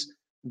 Ravens.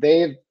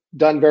 They've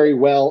done very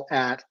well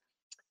at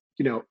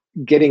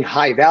getting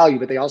high value,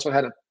 but they also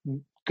had a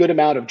good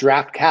amount of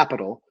draft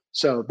capital,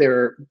 so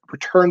their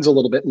returns a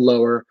little bit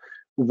lower.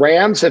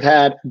 Rams have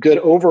had good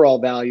overall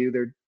value.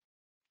 Their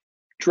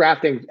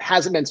drafting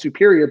hasn't been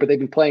superior, but they've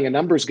been playing a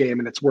numbers game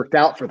and it's worked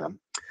out for them.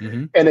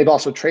 And they've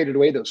also traded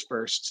away those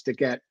firsts to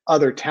get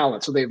other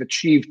talent. So they've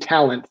achieved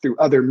talent through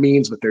other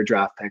means with their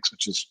draft picks,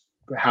 which is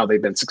how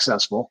they've been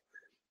successful.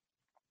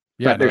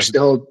 But they're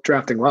still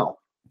drafting well.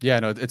 Yeah,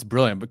 no, it's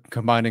brilliant. But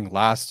combining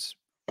last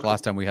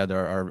time we had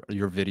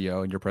your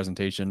video and your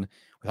presentation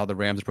with how the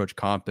Rams approach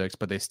comp picks,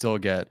 but they still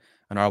get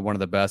and are one of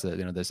the best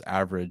at this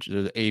average,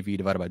 the AV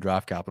divided by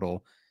draft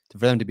capital, for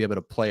them to be able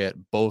to play it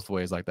both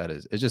ways like that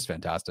is just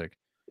fantastic.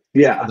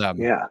 Yeah,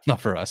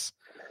 not for us.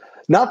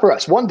 Not for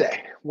us. One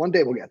day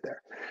we'll get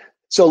there.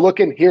 So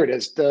looking here, it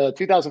is the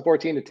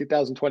 2014 to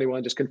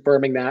 2021, just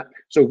confirming that.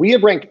 So we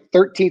have ranked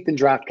 13th in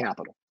draft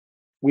capital.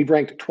 We've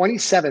ranked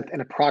 27th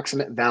in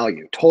approximate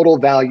value, total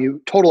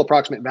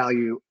approximate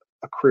value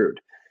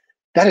accrued.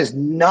 That is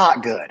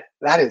not good.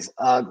 That is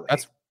ugly.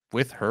 That's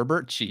with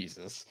Herbert.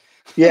 Jesus.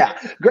 Yeah.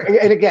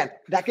 And again,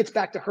 that gets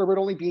back to Herbert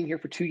only being here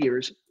for 2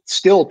 years.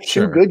 Still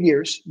 2 good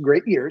years,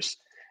 great years.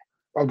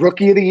 A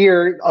rookie of the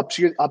year ups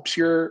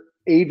your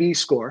AV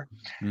score,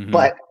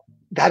 but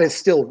that is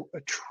still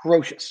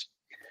atrocious.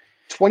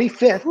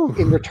 25th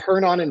in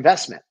return on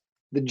investment.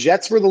 The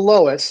Jets were the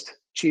lowest,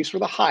 Chiefs were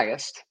the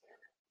highest.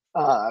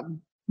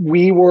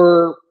 We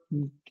were,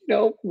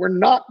 we're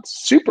not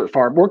super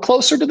far. We're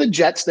closer to the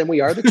Jets than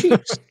we are the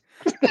Chiefs.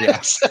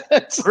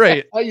 That's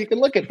great. how you can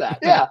look at that.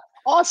 Yeah,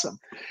 awesome.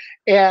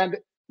 And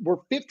we're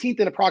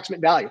 15th in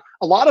approximate value.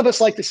 A lot of us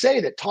like to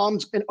say that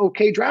Tom's an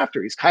okay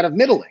drafter. He's kind of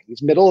middling.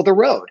 He's middle of the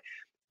road.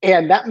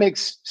 And that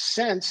makes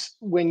sense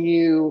when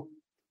you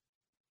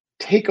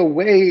take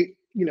away,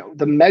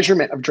 the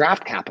measurement of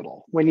draft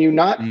capital, when you're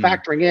not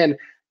factoring in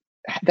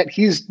that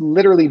he's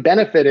literally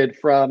benefited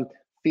from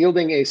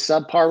fielding a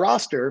subpar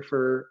roster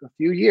for a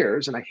few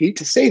years. And I hate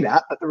to say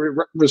that, but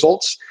the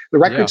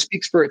record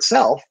speaks for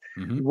itself.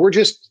 We're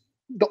just,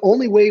 the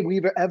only way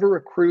we've ever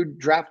accrued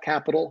draft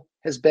capital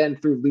has been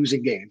through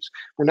losing games.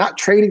 We're not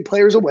trading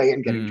players away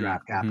and getting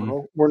draft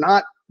capital. We're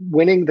not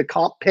winning the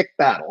comp pick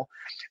battle.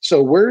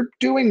 So we're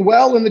doing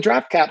well in the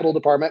draft capital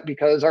department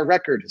because our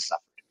record has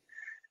suffered.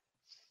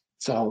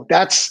 So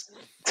that's,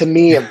 to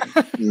me, a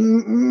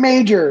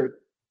major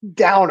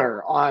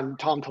downer on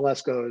Tom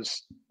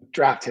Telesco's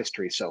draft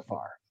history so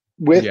far,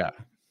 with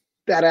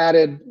that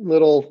added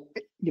little,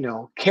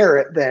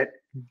 carrot that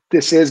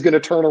this is going to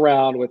turn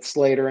around with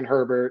Slater and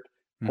Herbert.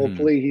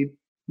 Hopefully he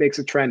makes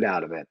a trend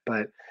out of it.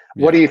 But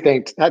what do you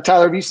think?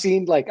 Tyler, have you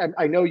seen,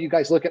 I know you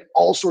guys look at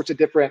all sorts of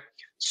different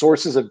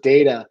sources of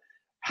data.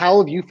 How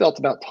have you felt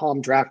about Tom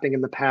drafting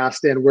in the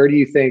past, and where do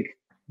you think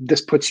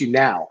this puts you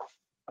now?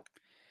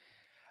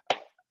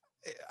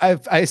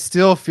 I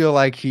still feel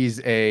like he's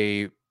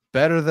a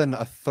better than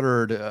a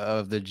third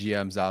of the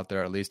GMs out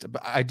there, at least.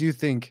 But I do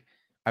think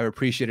I've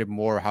appreciated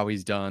more how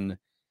he's done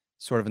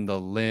sort of in the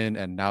Lynn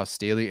and now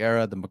Staley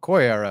era. The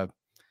McCoy era,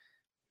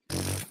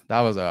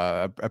 that was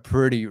a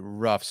pretty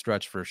rough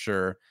stretch for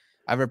sure.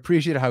 I've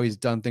appreciated how he's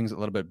done things a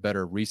little bit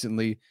better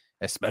recently,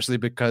 especially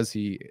because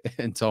he,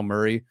 until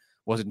Murray,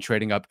 wasn't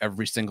trading up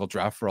every single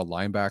draft for a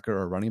linebacker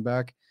or a running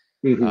back.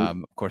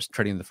 Of course,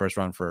 trading in the first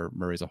round for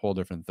Murray is a whole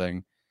different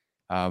thing.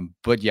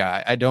 But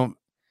yeah, I don't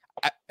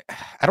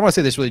want to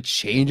say this really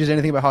changes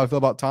anything about how I feel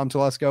about Tom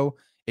Telesco.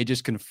 It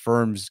just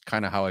confirms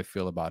kind of how I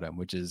feel about him,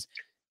 which is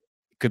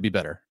could be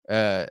better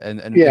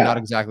and not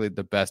exactly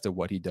the best of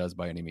what he does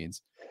by any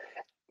means.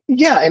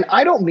 Yeah, and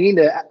I don't mean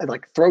to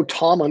throw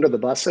Tom under the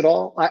bus at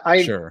all.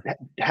 I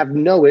have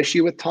no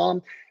issue with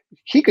Tom.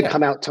 He could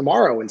come out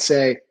tomorrow and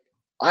say,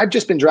 I've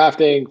just been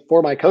drafting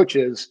for my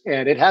coaches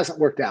and it hasn't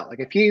worked out. Like,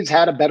 if he's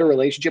had a better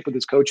relationship with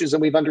his coaches than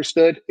we've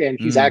understood, and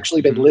he's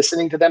actually been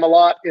listening to them a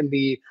lot in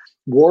the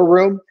war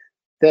room,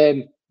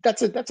 then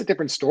that's a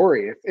different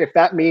story. If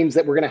that means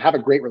that we're going to have a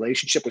great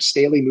relationship with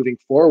Staley moving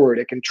forward,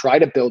 it can try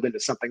to build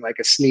into something like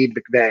a Snead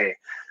McVay,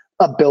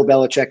 a Bill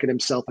Belichick and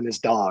himself and his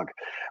dog.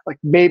 Like,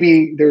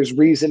 maybe there's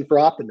reason for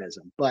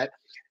optimism. But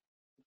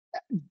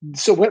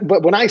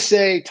when I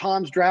say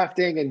Tom's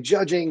drafting and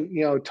judging,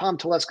 Tom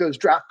Telesco's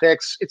draft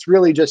picks, it's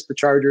really just the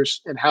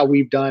Chargers and how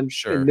we've done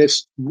in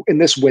this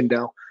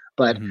window.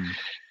 But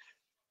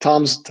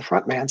Tom's the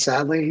front man,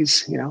 sadly.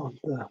 He's,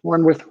 the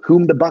one with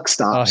whom the buck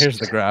stops. Oh, here's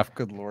the graph.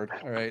 Good Lord.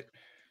 All right.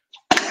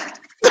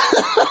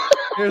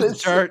 Here's the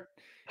chart.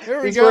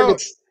 Here we go.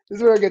 This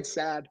is where it gets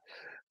sad.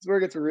 This is where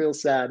it gets real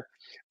sad.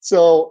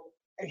 So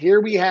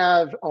here we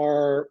have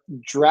our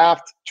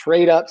draft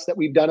trade ups that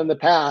we've done in the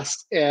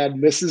past.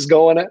 And this is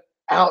going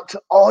out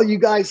to all you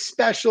guys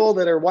special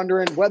that are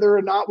wondering whether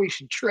or not we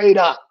should trade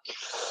up.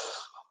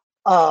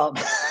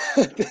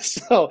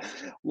 So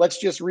let's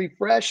just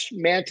refresh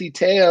Monty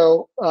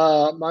Teo, or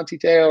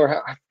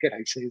I forget how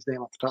you say his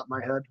name off the top of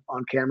my head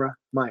on camera.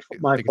 My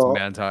fault.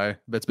 Manti.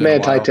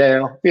 Manti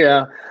Teo.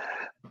 Yeah.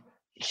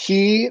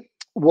 He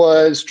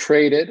was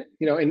traded,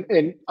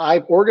 and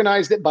I've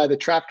organized it by the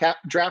draft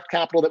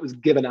capital that was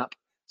given up.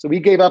 So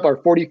we gave up our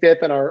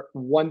 45th and our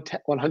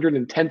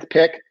 110th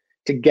pick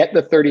to get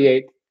the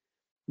 38th.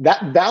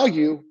 That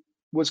value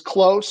was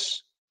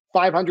close.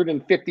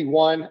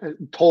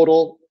 551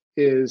 total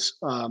is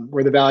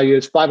where the value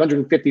is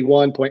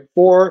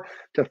 551.4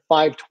 to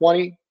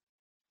 520.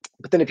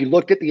 But then if you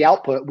looked at the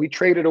output, we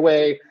traded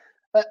away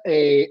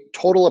a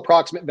total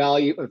approximate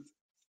value of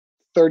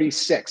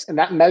 36. And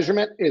that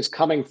measurement is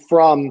coming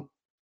from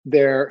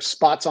their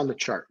spots on the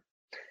chart.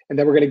 And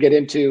then we're going to get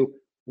into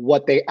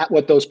what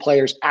those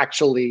players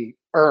actually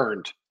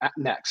earned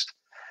next.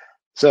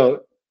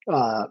 So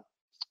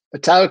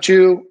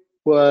Atauchu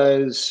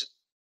was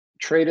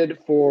traded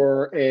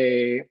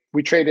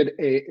we traded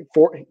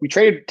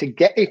to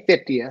get a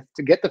 50th,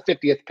 to get the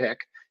 50th pick.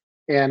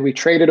 And we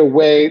traded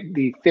away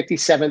the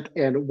 57th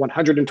and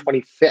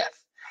 125th.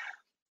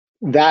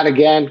 That,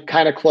 again,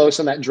 kind of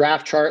close on that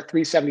draft chart,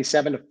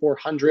 377 to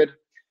 400.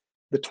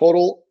 The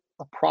total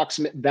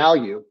approximate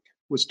value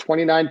was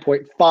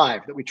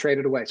 29.5 that we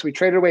traded away. So we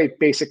traded away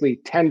basically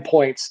 10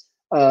 points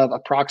of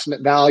approximate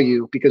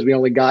value because we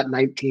only got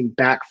 19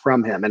 back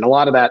from him. And a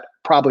lot of that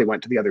probably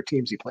went to the other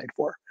teams he played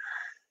for.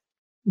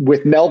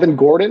 With Melvin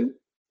Gordon,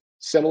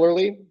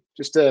 similarly,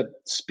 just to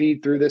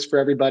speed through this for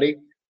everybody,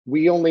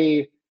 we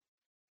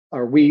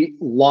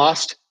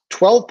lost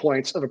 12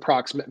 points of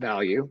approximate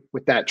value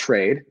with that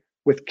trade.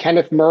 With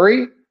Kenneth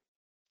Murray,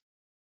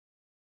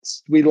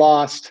 we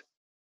lost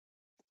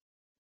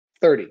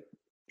 30,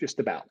 just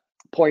about,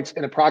 points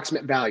in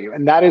approximate value.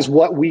 And that is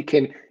what we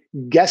can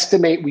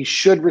guesstimate we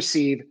should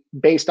receive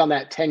based on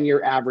that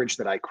 10-year average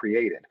that I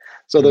created.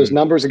 So those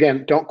numbers,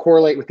 again, don't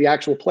correlate with the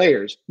actual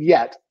players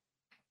yet,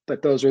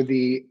 but those are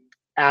the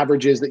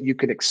averages that you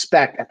could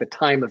expect at the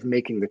time of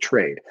making the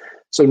trade.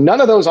 So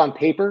none of those on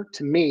paper,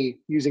 to me,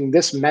 using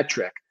this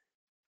metric,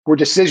 were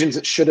decisions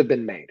that should have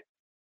been made.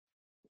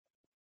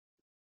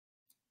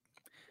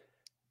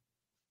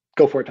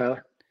 Go for it,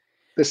 Tyler.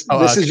 This is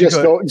could you just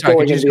go, sorry,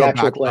 going could you into just the go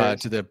actual back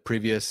players. to the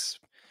previous?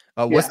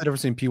 What's the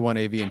difference between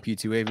P1 AV and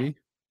P2 AV?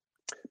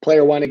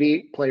 Player 1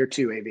 AV, player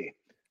 2 AV.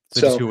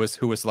 So just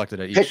who was selected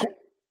at each?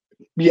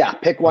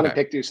 Pick 1 and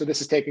pick 2. So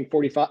this is taking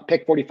 45.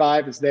 Pick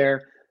 45 is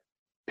there.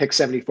 Pick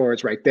 74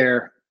 is right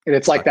there. And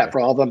it's like that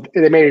for all of them.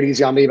 They made it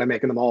easy on me by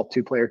making them all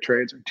 2-player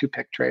trades or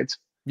 2-pick trades.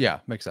 Yeah,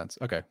 makes sense.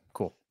 Okay,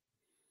 cool.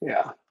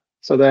 Yeah.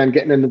 So then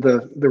getting into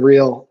the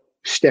real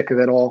shtick of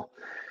it all.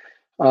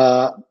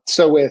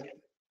 So with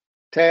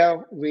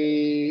Teo,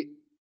 we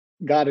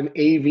got an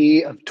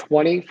AV of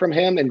 20 from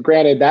him. And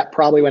granted, that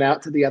probably went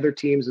out to the other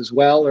teams as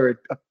well, or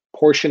a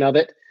portion of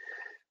it.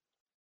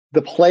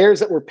 The players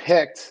that were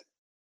picked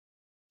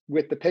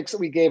with the picks that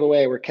we gave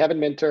away were Kevin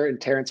Minter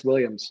and Terrence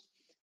Williams.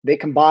 They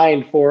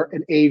combined for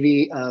an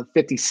AV of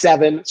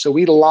 57. So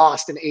we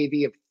lost an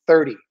AV of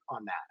 30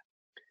 on that.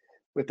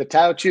 With the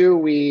Tauchu,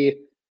 we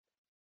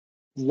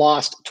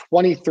lost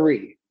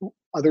 23.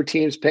 Other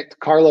teams picked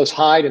Carlos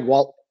Hyde and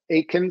Walt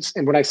Aikens.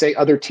 And when I say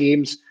other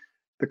teams,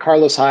 the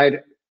Carlos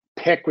Hyde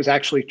pick was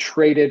actually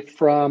traded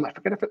from, I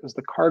forget if it was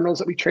the Cardinals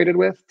that we traded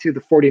with, to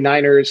the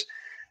 49ers.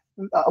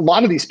 A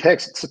lot of these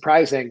picks, it's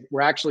surprising,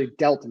 were actually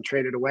dealt and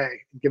traded away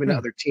and given to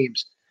other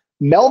teams.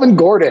 Melvin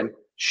Gordon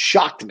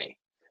shocked me.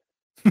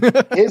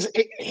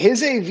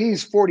 His AV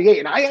is 48.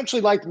 And I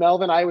actually liked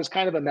Melvin. I was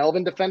kind of a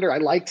Melvin defender. I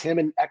liked him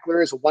and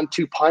Eckler as a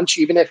 1-2 punch,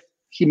 even if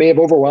he may have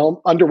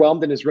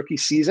underwhelmed in his rookie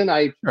season.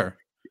 I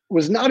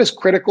was not as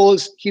critical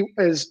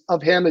as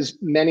of him as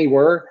many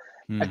were.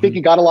 I think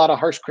he got a lot of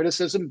harsh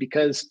criticism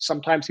because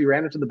sometimes he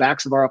ran into the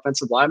backs of our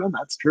offensive linemen.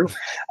 That's true.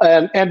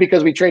 And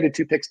because we traded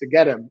 2 picks to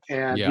get him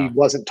and he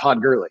wasn't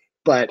Todd Gurley.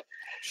 But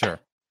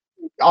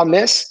on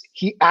this,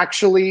 he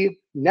actually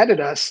netted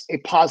us a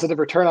positive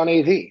return on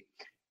AV.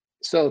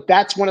 So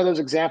that's one of those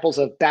examples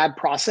of bad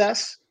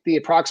process. The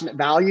approximate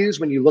values,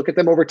 when you look at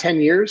them over 10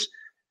 years,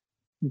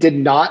 did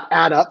not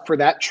add up for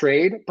that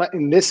trade. But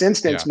in this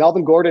instance,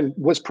 Melvin Gordon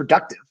was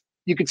productive.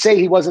 You could say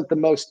he wasn't the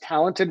most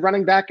talented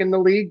running back in the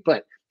league,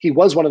 but he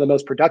was one of the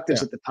most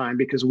productive at the time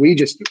because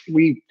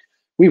we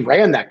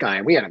ran that guy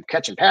and we had him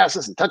catching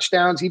passes and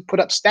touchdowns. He put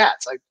up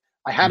stats.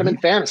 I had him in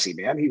fantasy,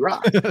 man. He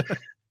rocked.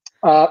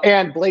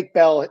 And Blake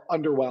Bell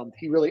underwhelmed.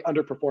 He really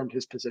underperformed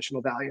his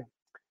positional value.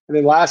 And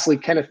then lastly,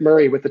 Kenneth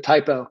Murray with the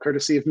typo,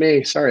 courtesy of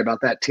me. Sorry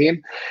about that,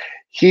 team.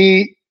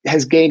 He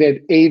has gained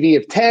an AV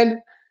of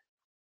 10.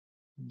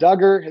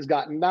 Duggar has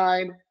gotten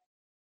 9.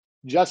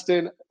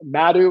 Justin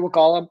Madu, we'll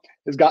call him,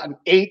 has gotten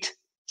 8.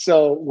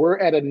 So we're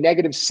at a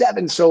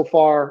 -7 so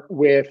far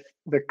with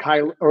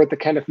the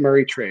Kenneth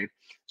Murray trade.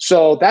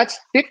 So that's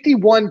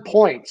 51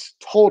 points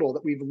total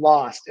that we've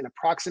lost in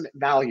approximate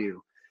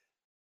value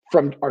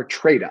from our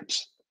trade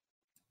ups.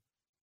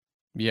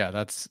 Yeah,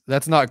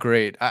 that's not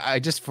great. I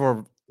just,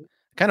 for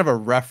kind of a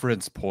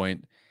reference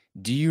point,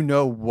 do you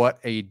know what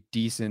a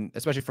decent,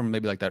 especially from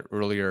maybe like that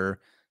earlier,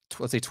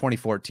 let's say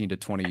 2014 to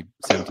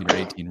 2017 or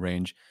 18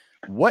 range,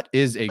 what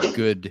is a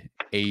good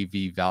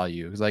AV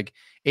value? It's like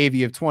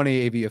AV of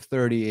 20, AV of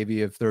 30,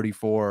 AV of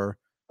 34.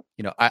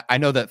 You know, I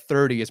know that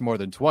 30 is more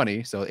than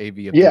 20, so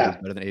AV of 30 is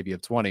better than AV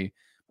of 20.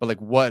 But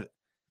like, what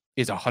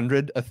is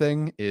 100 a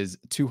thing? Is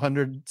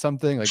 200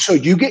 something? Like, so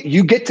you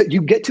get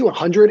to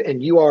 100,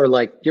 and you are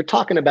like, you're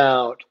talking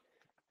about,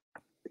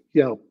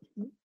 you know,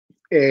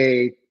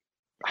 I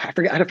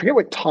forget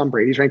what Tom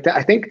Brady's ranked at.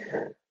 I think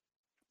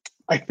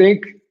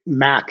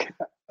Mac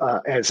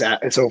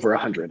is over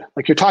 100.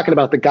 Like, you're talking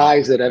about the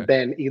guys that have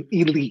been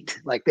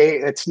elite. Like,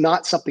 it's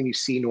not something you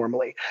see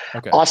normally.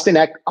 Austin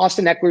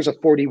Eckler's a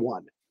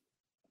 41.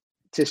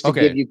 Just to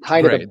give you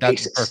kind of a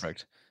basis. That's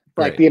perfect.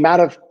 Like, the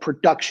amount of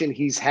production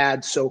he's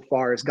had so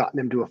far has gotten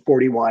him to a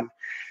 41.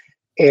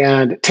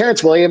 And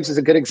Terrence Williams is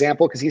a good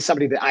example because he's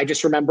somebody that I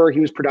just remember. He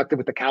was productive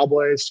with the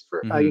Cowboys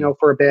for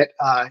a bit.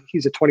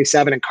 He's a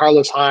 27, and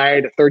Carlos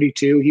Hyde, a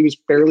 32. He was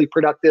fairly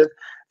productive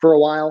for a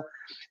while.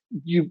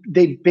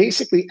 They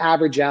basically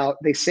average out.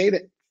 They say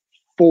that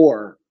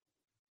 4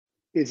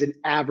 is an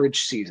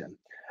average season.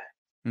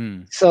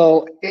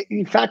 So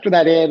you factor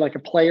that in, like a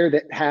player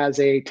that has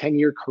a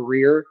 10-year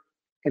career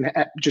and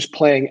just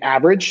playing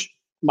average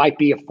might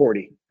be a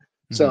 40.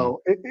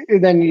 So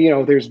then,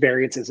 there's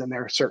variances in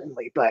there,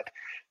 certainly, but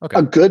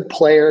a good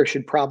player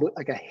should probably,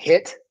 like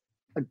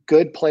a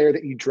good player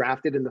that you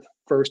drafted in the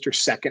first or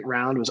second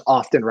round was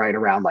often right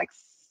around like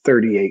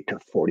 38 to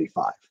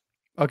 45.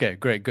 Okay,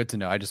 great. Good to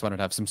know. I just wanted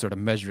to have some sort of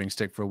measuring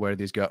stick for where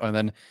these go. And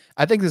then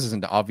I think this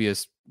isn't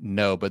obvious,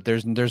 but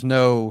there's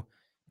no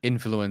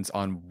influence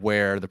on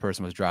where the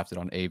person was drafted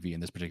on AV in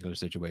this particular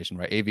situation,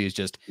 right? AV is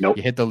just, you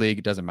hit the league,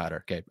 it doesn't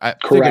matter. Okay.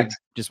 Correct.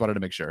 Just wanted to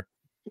make sure.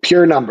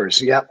 Pure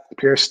numbers. Yep.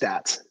 Pure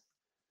stats.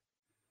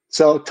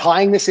 So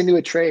tying this into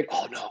a trade.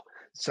 Oh no,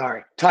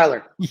 sorry.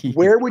 Tyler,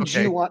 where would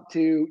you want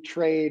to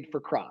trade for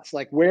Cross?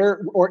 Like,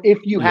 where, or if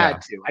you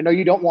had to, I know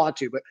you don't want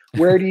to, but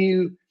where do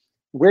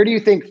you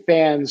think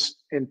fans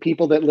and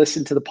people that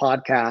listen to the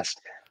podcast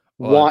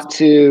want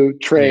to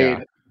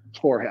trade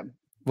for him?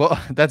 Well,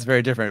 that's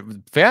very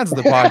different. Fans of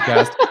the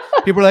podcast,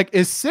 people are like,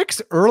 is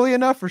 6 early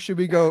enough or should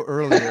we go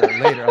earlier or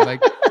later? I'm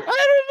like, I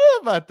don't know,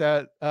 about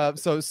that?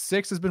 So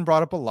 6 has been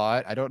brought up a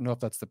lot. I don't know if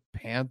that's the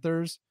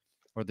Panthers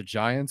or the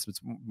Giants. It's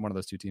one of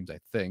those two teams, I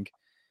think.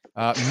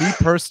 Me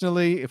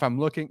personally, if I'm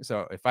looking,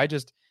 so if I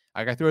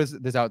threw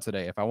this out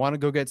today. If I want to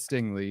go get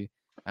Stingley,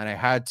 and I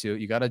had to,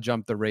 you got to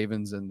jump the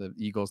Ravens and the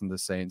Eagles and the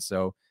Saints.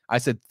 So I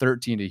said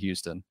 13 to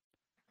Houston.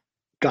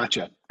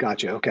 Gotcha.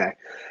 Okay.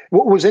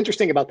 What was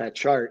interesting about that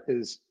chart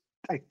is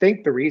I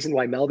think the reason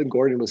why Melvin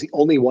Gordon was the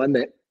only one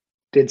that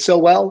did so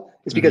well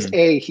is because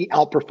A, he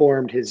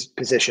outperformed his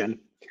position,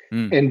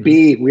 and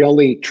B, we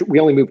only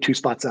moved 2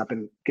 spots up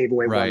and gave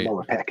away one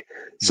lower pick.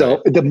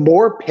 So the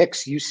more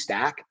picks you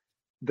stack,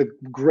 the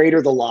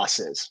greater the loss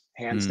is,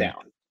 hands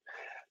down.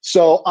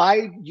 So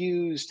I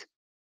used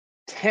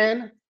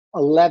 10,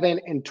 11,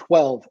 and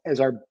 12 as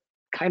our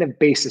kind of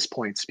basis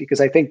points,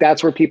 because I think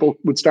that's where people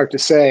would start to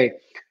say,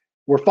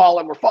 we're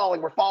falling,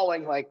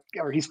 like,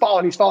 or he's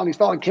falling.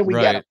 Can we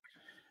get him?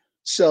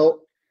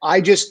 So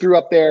I just threw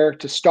up there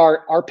to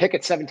start. Our pick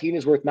at 17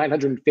 is worth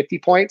 950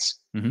 points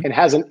and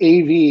has an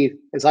AV,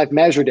 as I've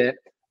measured it,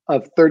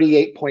 of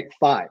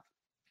 38.5.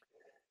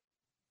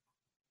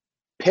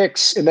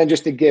 Picks, and then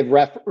just to give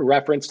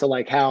reference to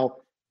like how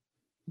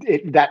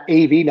that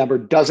AV number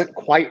doesn't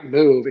quite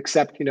move,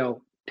 except,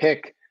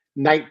 pick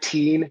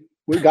 19,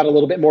 we got a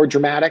little bit more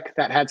dramatic.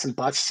 That had some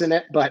busts in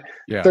it, but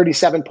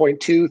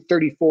 37.2,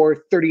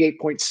 34,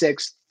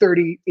 38.6,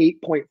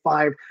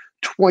 38.5,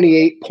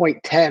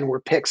 28.10 were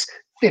picks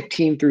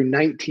 15 through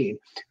 19.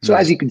 So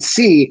as you can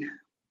see,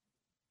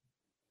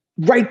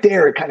 right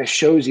there, it kind of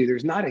shows you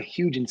there's not a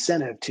huge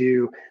incentive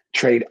to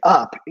trade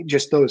up,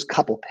 just those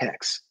couple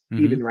picks,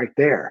 even right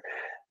there.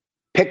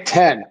 Pick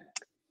 10.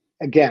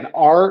 Again,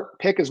 our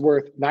pick is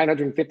worth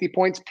 950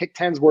 points. Pick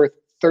 10 is worth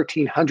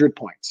 1,300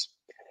 points.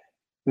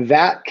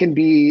 That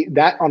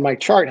on my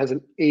chart has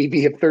an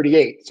AV of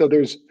 38. So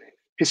there's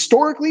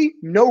historically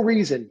no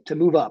reason to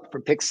move up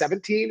from pick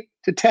 17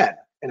 to 10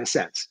 in a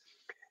sense.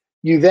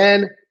 You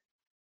then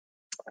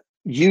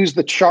use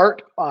the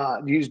chart,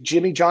 use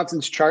Jimmy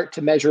Johnson's chart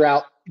to measure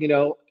out,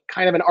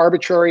 kind of an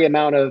arbitrary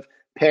amount of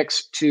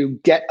picks to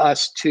get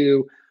us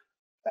to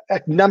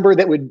a number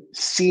that would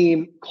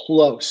seem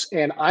close.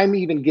 And I'm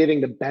even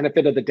giving the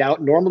benefit of the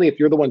doubt. Normally, if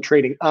you're the one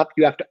trading up,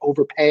 you have to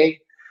overpay.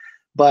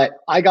 But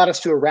I got us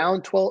to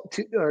around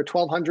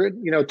 1,200,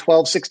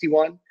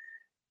 1,261.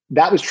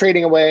 That was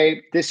trading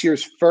away this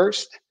year's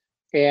first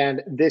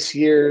and this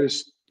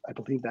year's, I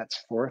believe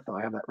that's fourth.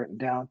 I have that written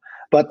down.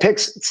 But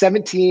picks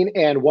 17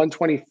 and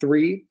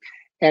 123.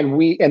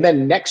 And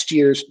then next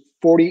year's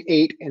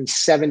 48 and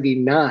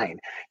 79.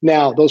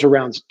 Now, those are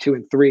rounds 2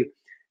 and 3.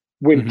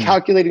 When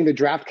calculating the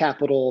draft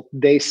capital,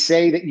 they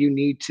say that you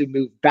need to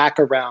move back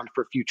around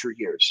for future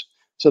years.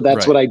 So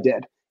that's what I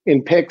did.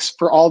 In picks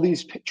for all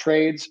these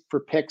trades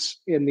for picks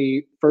in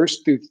the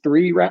first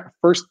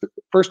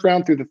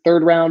round through the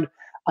third round,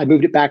 I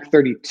moved it back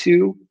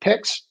 32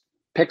 picks.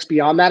 Picks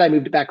beyond that, I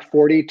moved it back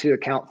 40 to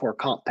account for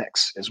comp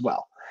picks as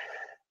well.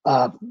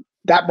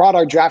 That brought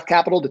our draft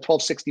capital to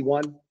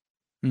 1,261.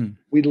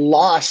 We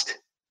lost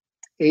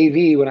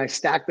AV when I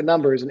stacked the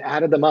numbers and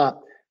added them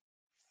up,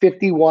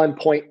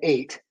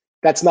 51.8.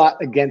 That's not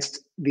against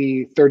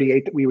the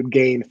 38 that we would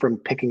gain from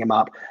picking them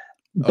up.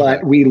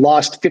 But we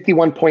lost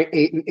 51.8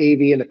 in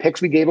AV in the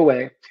picks we gave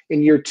away.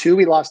 In year 2,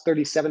 we lost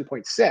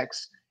 37.6.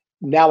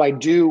 Now I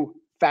do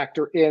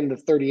factor in the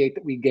 38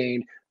 that we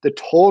gained. The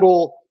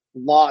total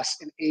loss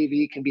in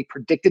AV can be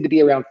predicted to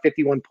be around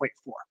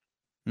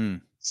 51.4.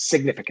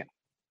 Significant.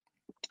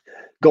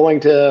 Going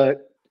to,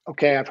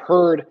 I've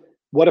heard,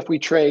 what if we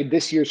trade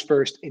this year's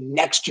first and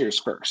next year's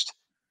first,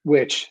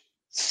 which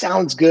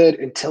sounds good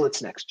until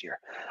it's next year.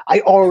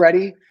 I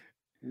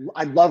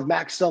love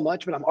Max so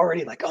much, but I'm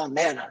already like, oh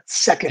man,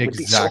 second would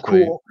be so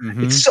cool.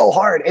 It's so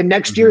hard. And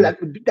next year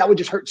that would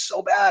just hurt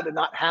so bad to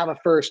not have a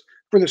first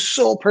for the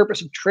sole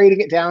purpose of trading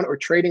it down or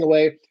trading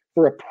away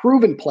for a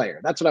proven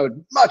player. That's what I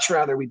would much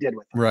rather we did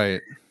with it.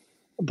 Right.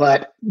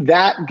 But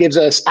that gives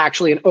us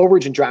actually an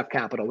overage in draft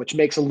capital, which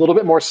makes a little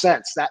bit more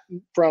sense. That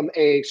from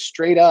a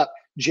straight up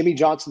Jimmy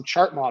Johnson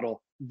chart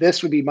model,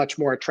 this would be much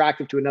more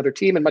attractive to another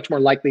team and much more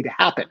likely to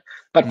happen.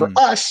 But for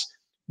us,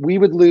 we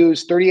would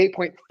lose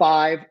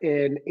 38.5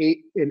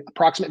 in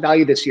approximate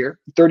value this year,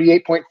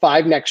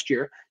 38.5 next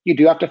year. You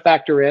do have to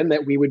factor in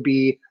that we would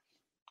be,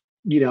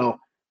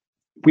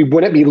 we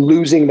wouldn't be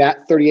losing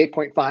that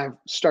 38.5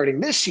 starting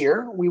this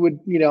year. We would,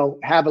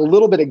 have a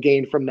little bit of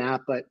gain from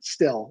that, but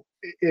still,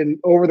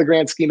 over the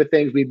grand scheme of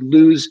things, we'd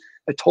lose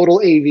a total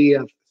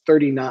AV of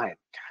 39.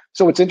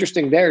 So what's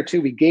interesting there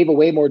too, we gave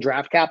away more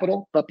draft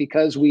capital, but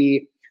because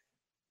we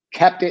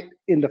kept it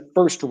in the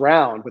first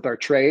round with our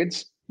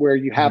trades, where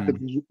you have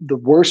the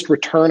worst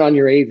return on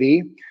your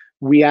AV,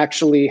 we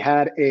actually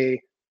had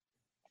a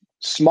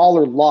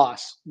smaller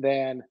loss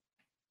than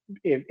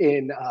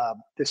in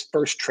this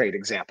first trade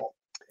example.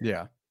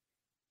 Yeah.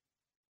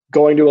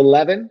 Going to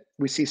 11,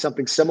 we see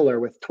something similar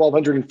with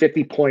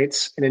 1,250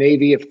 points and an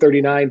AV of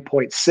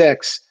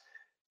 39.6.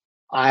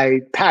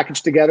 I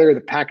packaged together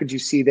the package you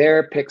see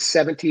there, picks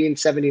 17,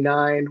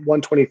 79,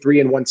 123,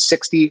 and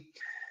 160.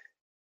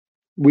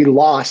 we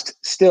lost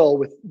still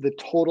with the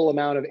total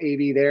amount of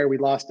AV there. We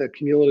lost a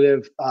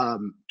cumulative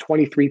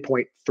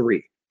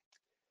 23.3.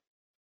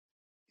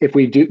 If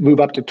we do move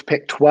up to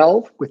pick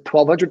 12 with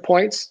 1,200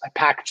 points, I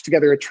packaged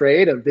together a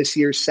trade of this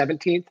year's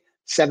 17th,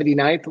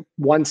 79th,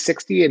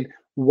 160, and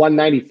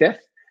 195th.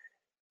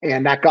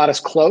 And that got us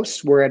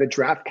close. We're at a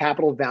draft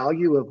capital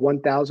value of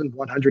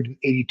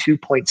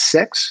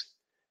 1,182.6.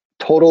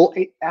 Total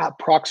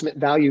approximate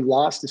value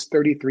lost is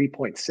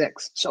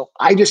 33.6. So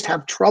I just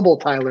have trouble,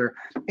 Tyler,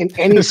 in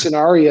any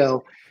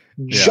scenario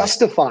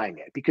justifying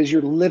it, because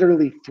you're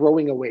literally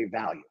throwing away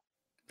value.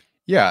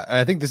 Yeah,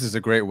 I think this is a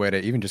great way to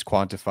even just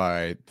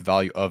quantify the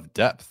value of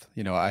depth.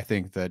 I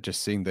think that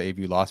just seeing the AV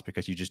loss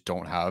because you just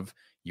don't have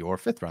your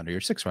 5th rounder,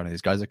 your 6th rounder,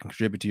 these guys that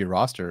contribute to your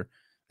roster,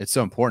 it's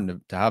so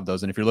important to have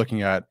those. And if you're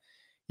looking at,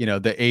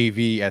 the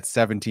AV at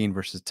 17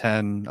 versus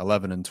 10,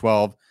 11, and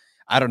 12,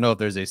 I don't know if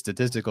there's a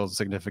statistical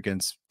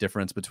significance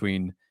difference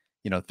between,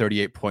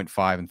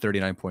 38.5 and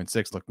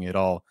 39.6, looking at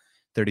all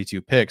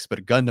 32 picks.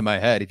 But gun to my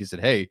head, if you said,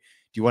 hey, do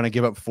you want to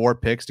give up 4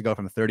 picks to go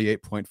from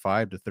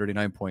 38.5 to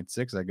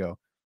 39.6? I go,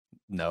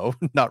 no,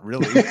 not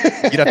really.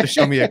 You'd have to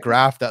show me a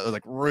graph that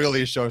like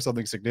really shows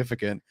something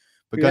significant.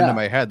 But gun to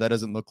my head, that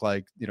doesn't look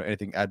like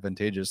anything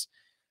advantageous.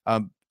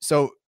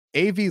 So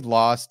AV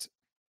lost.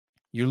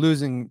 You're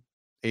losing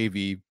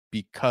AV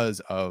because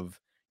of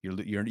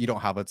you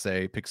don't have, let's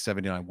say, pick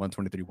 79,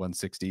 123,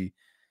 160.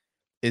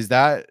 Is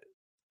that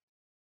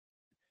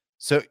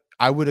so?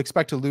 I would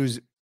expect to lose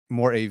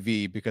more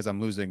AV because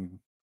I'm losing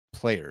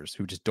players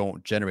who just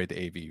don't generate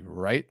the AV,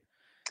 right?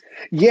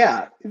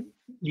 Yeah,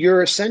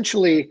 you're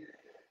essentially,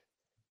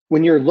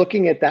 when you're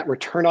looking at that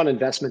return on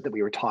investment that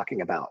we were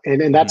talking about,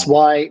 and that's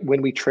why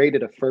when we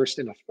traded a first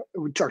and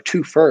our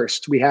 2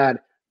 firsts, we had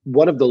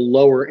one of the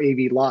lower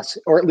AV loss,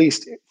 or at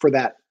least for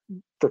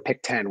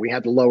pick 10, we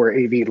had the lower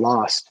AV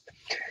lost.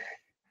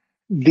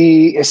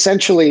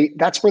 Essentially,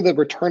 that's where the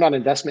return on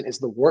investment is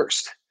the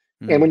worst.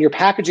 And when you're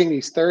packaging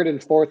these 3rd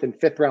and 4th and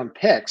 5th round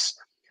picks,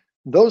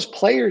 those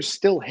players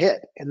still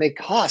hit, and they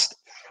cost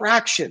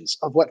fractions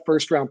of what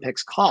 1st round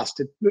picks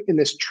cost in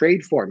this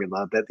trade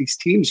formula that these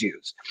teams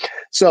use.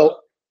 So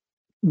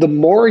the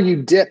more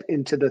you dip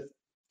into the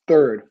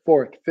 3rd,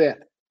 4th,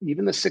 5th,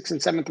 even the 6th and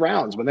 7th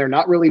rounds, when they're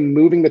not really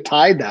moving the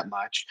tide that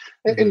much,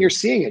 and you're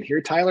seeing it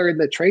here, Tyler, in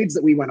the trades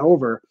that we went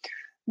over,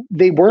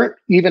 they weren't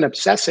even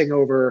obsessing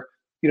over,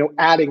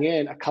 adding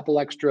in a couple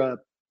extra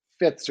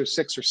 5ths or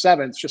 6ths or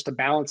 7ths just to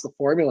balance the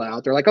formula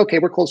out. They're like, okay,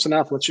 we're close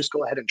enough. Let's just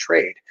go ahead and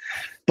trade.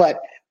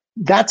 But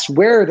that's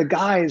where the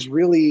guys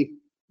really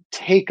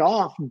take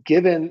off,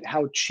 given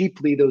how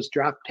cheaply those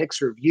draft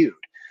picks are viewed.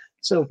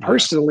 So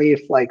personally,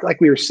 if like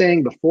we were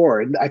saying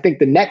before, I think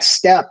the next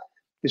step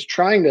is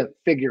trying to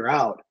figure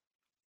out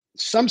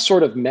some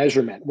sort of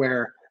measurement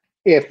where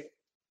if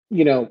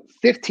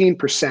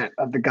 15%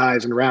 of the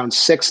guys in round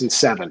 6 and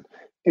 7,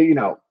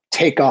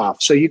 take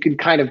off. So you can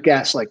kind of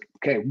guess like,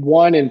 okay,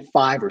 1 and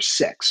 5 or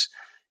 6.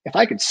 If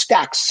I could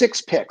stack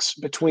 6 picks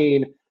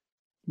between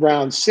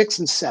round 6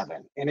 and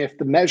 7, and if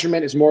the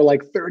measurement is more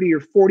like 30 or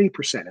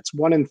 40%, it's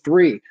 1 and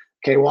 3.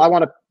 Okay, well, I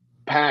want to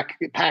pack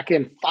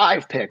in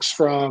 5 picks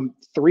from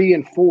 3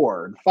 and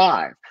 4 and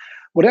 5,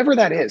 whatever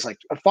that is. Like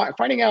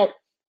finding out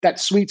that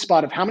sweet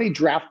spot of how many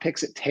draft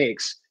picks it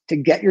takes to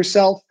get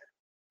yourself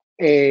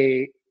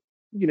a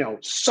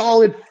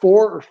solid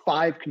 4 or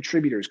 5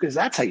 contributors, because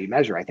that's how you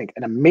measure, I think,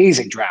 an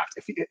amazing draft.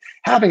 If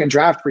having a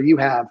draft where you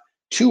have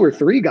 2 or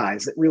 3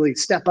 guys that really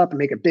step up and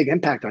make a big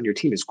impact on your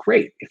team is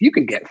great. If you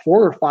can get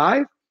 4 or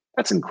 5,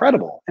 that's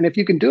incredible. And if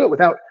you can do it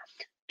without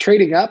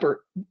trading up,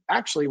 or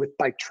actually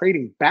by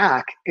trading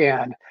back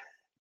and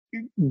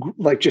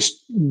like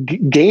just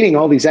gaining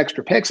all these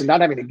extra picks and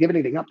not having to give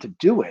anything up to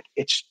do it,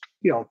 it's,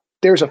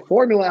 there's a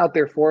formula out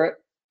there for it.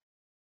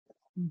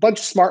 Bunch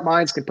of smart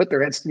minds can put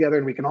their heads together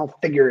and we can all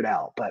figure it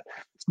out, but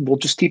we'll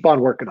just keep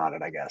on working on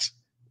it, I guess.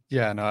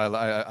 Yeah, no,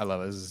 I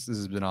love it. This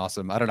has been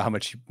awesome. I don't know how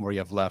much more you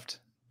have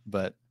left,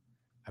 but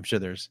I'm sure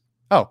there's,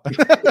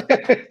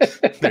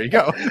 there you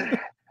go.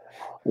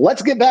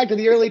 Let's get back to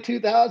the early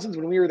 2000s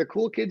when we were the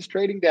cool kids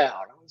trading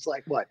down. It was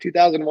like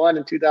 2001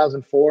 and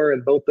 2004.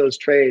 And both those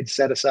trades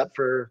set us up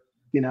for,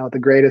 the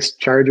greatest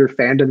Charger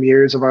fandom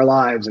years of our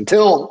lives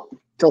until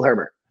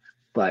Herbert.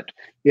 But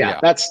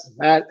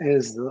that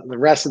is the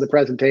rest of the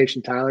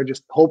presentation, Tyler.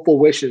 Just hopeful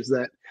wishes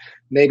that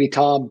maybe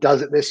Tom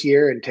does it this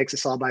year and takes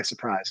us all by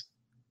surprise.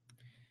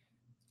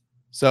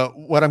 So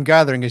what I'm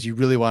gathering is you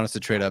really want us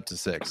to trade up to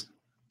 6.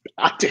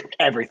 I did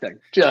everything.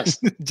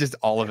 Just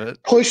all of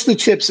it. Push the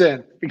chips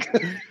in.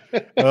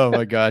 Oh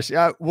my gosh.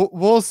 Yeah,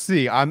 we'll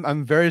see.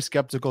 I'm very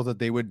skeptical that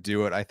they would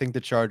do it. I think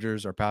the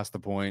Chargers are past the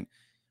point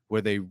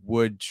where they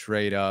would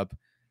trade up.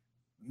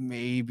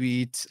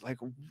 Maybe like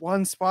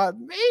 1 spot,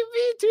 maybe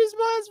 2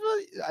 spots, but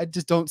I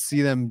just don't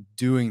see them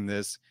doing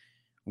this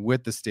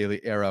with the Staley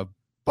era.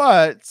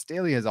 But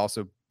Staley has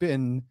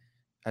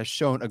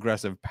shown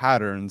aggressive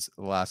patterns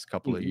the last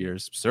couple of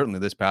years, certainly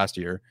this past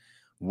year.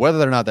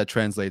 Whether or not that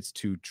translates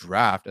to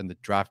draft and the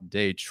draft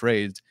day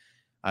trades,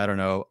 I don't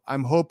know.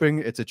 I'm hoping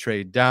it's a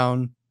trade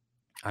down.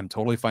 I'm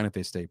totally fine if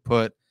they stay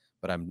put,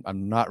 but I'm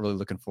not really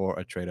looking for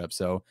a trade up.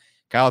 So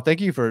Kyle,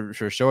 thank you for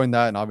showing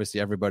that. And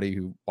obviously everybody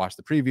who watched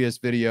the previous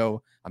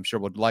video, I'm sure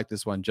would like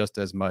this one just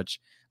as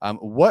much.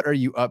 What are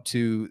you up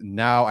to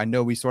now? I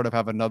know we sort of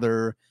have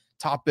another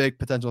topic,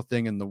 potential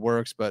thing in the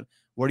works, but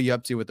what are you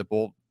up to with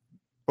the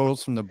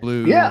Bolts from the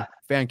Blue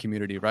fan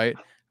community, right?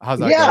 How's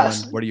that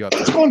going? What are you up to?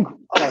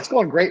 It's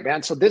going great,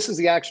 man. So this is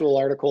the actual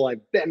article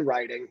I've been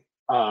writing.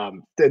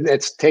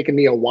 It's taken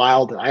me a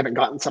while. I haven't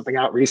gotten something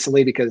out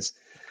recently because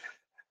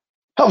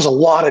that was a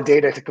lot of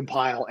data to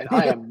compile, and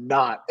I am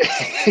not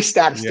a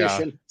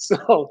statistician. Yeah.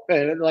 So,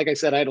 like I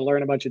said, I had to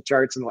learn a bunch of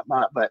charts and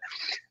whatnot. But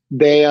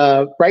they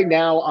right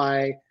now,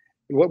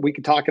 what we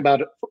could talk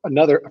about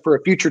for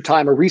a future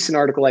time. A recent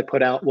article I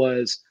put out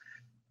was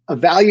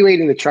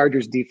evaluating the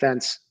Chargers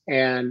defense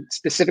and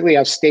specifically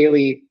how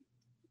Staley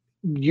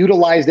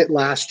utilized it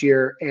last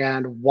year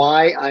and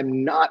why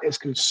I'm not as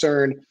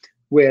concerned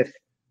with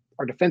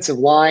our defensive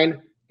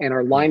line and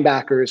our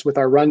linebackers with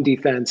our run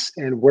defense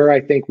and where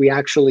I think we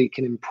actually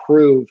can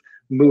improve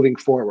moving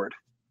forward.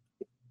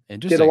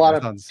 Did a lot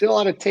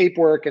of tape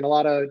work and a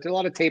lot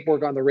of tape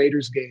work on the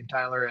Raiders game,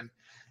 Tyler. And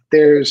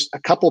there's a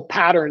couple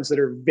patterns that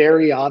are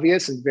very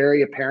obvious and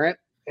very apparent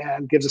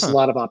and gives us a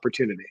lot of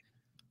opportunity.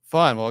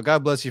 Fun. Well,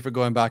 God bless you for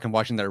going back and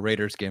watching that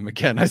Raiders game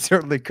again. I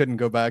certainly couldn't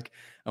go back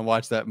and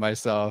watch that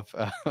myself.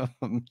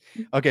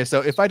 Okay,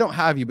 so if I don't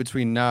have you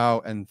between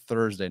now and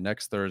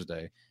next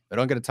Thursday, if I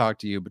don't get to talk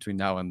to you between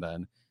now and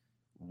then,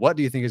 what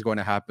do you think is going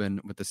to happen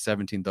with the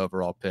 17th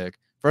overall pick?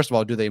 First of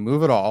all, do they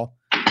move at all?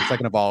 And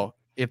second of all,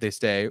 if they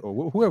stay or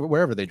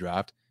wherever they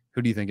draft,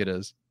 who do you think it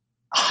is?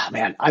 Oh,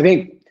 man, I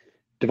think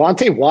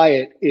Devontae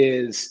Wyatt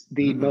is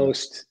the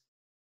most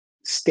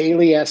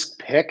Staley-esque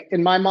pick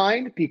in my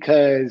mind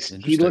because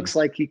he looks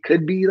like he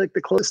could be like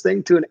the closest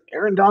thing to an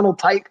Aaron Donald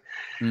type.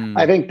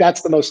 I think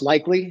that's the most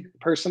likely,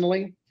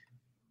 personally.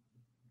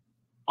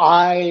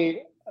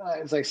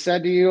 As I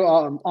said to you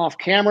off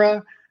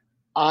camera,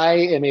 I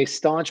am a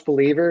staunch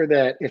believer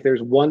that if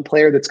there's one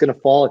player that's going to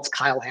fall, it's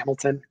Kyle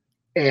Hamilton.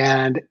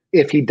 And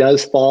if he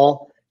does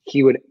fall,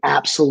 he would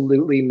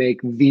absolutely make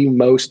the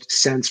most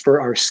sense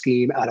for our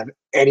scheme out of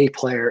any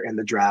player in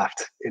the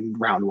draft in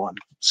round one.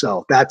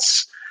 So that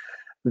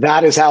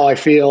is how I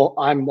feel.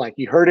 I'm like,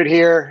 you heard it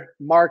here,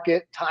 mark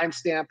it,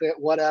 timestamp it,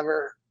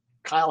 whatever.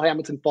 Kyle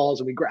Hamilton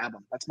falls and we grab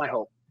him. That's my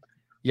hope.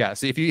 Yeah.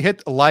 So if you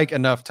hit like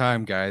enough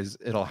time, guys,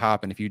 it'll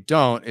happen. If you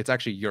don't, it's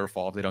actually your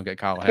fault if they don't get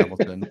Kyle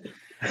Hamilton.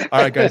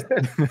 All right, guys.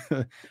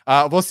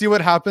 We'll see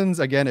what happens.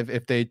 Again,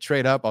 if they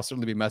trade up, I'll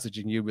certainly be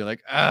messaging you, be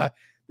like,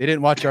 they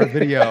didn't watch our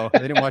video. They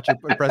didn't watch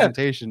your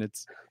presentation.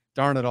 It's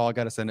darn it all. I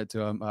got to send it to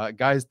them.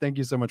 Guys, thank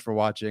you so much for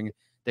watching.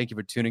 Thank you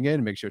for tuning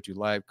in. Make sure to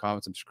like,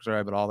 comment,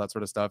 subscribe, and all that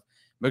sort of stuff.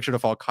 Make sure to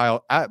follow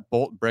Kyle at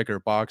Bolt Breaker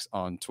Box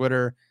on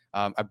Twitter.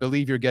 I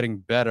believe you're getting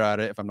better at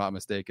it, if I'm not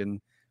mistaken.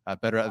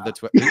 Better at the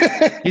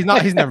Twitter. He's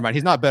not. He's never mind.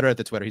 He's not better at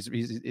the Twitter.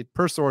 He's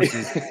per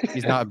sources.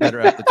 He's not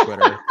better at the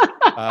Twitter.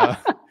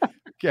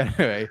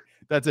 Anyway,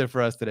 that's it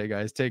for us today,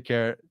 guys. Take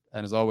care,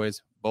 and as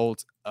always,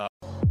 Bolt up.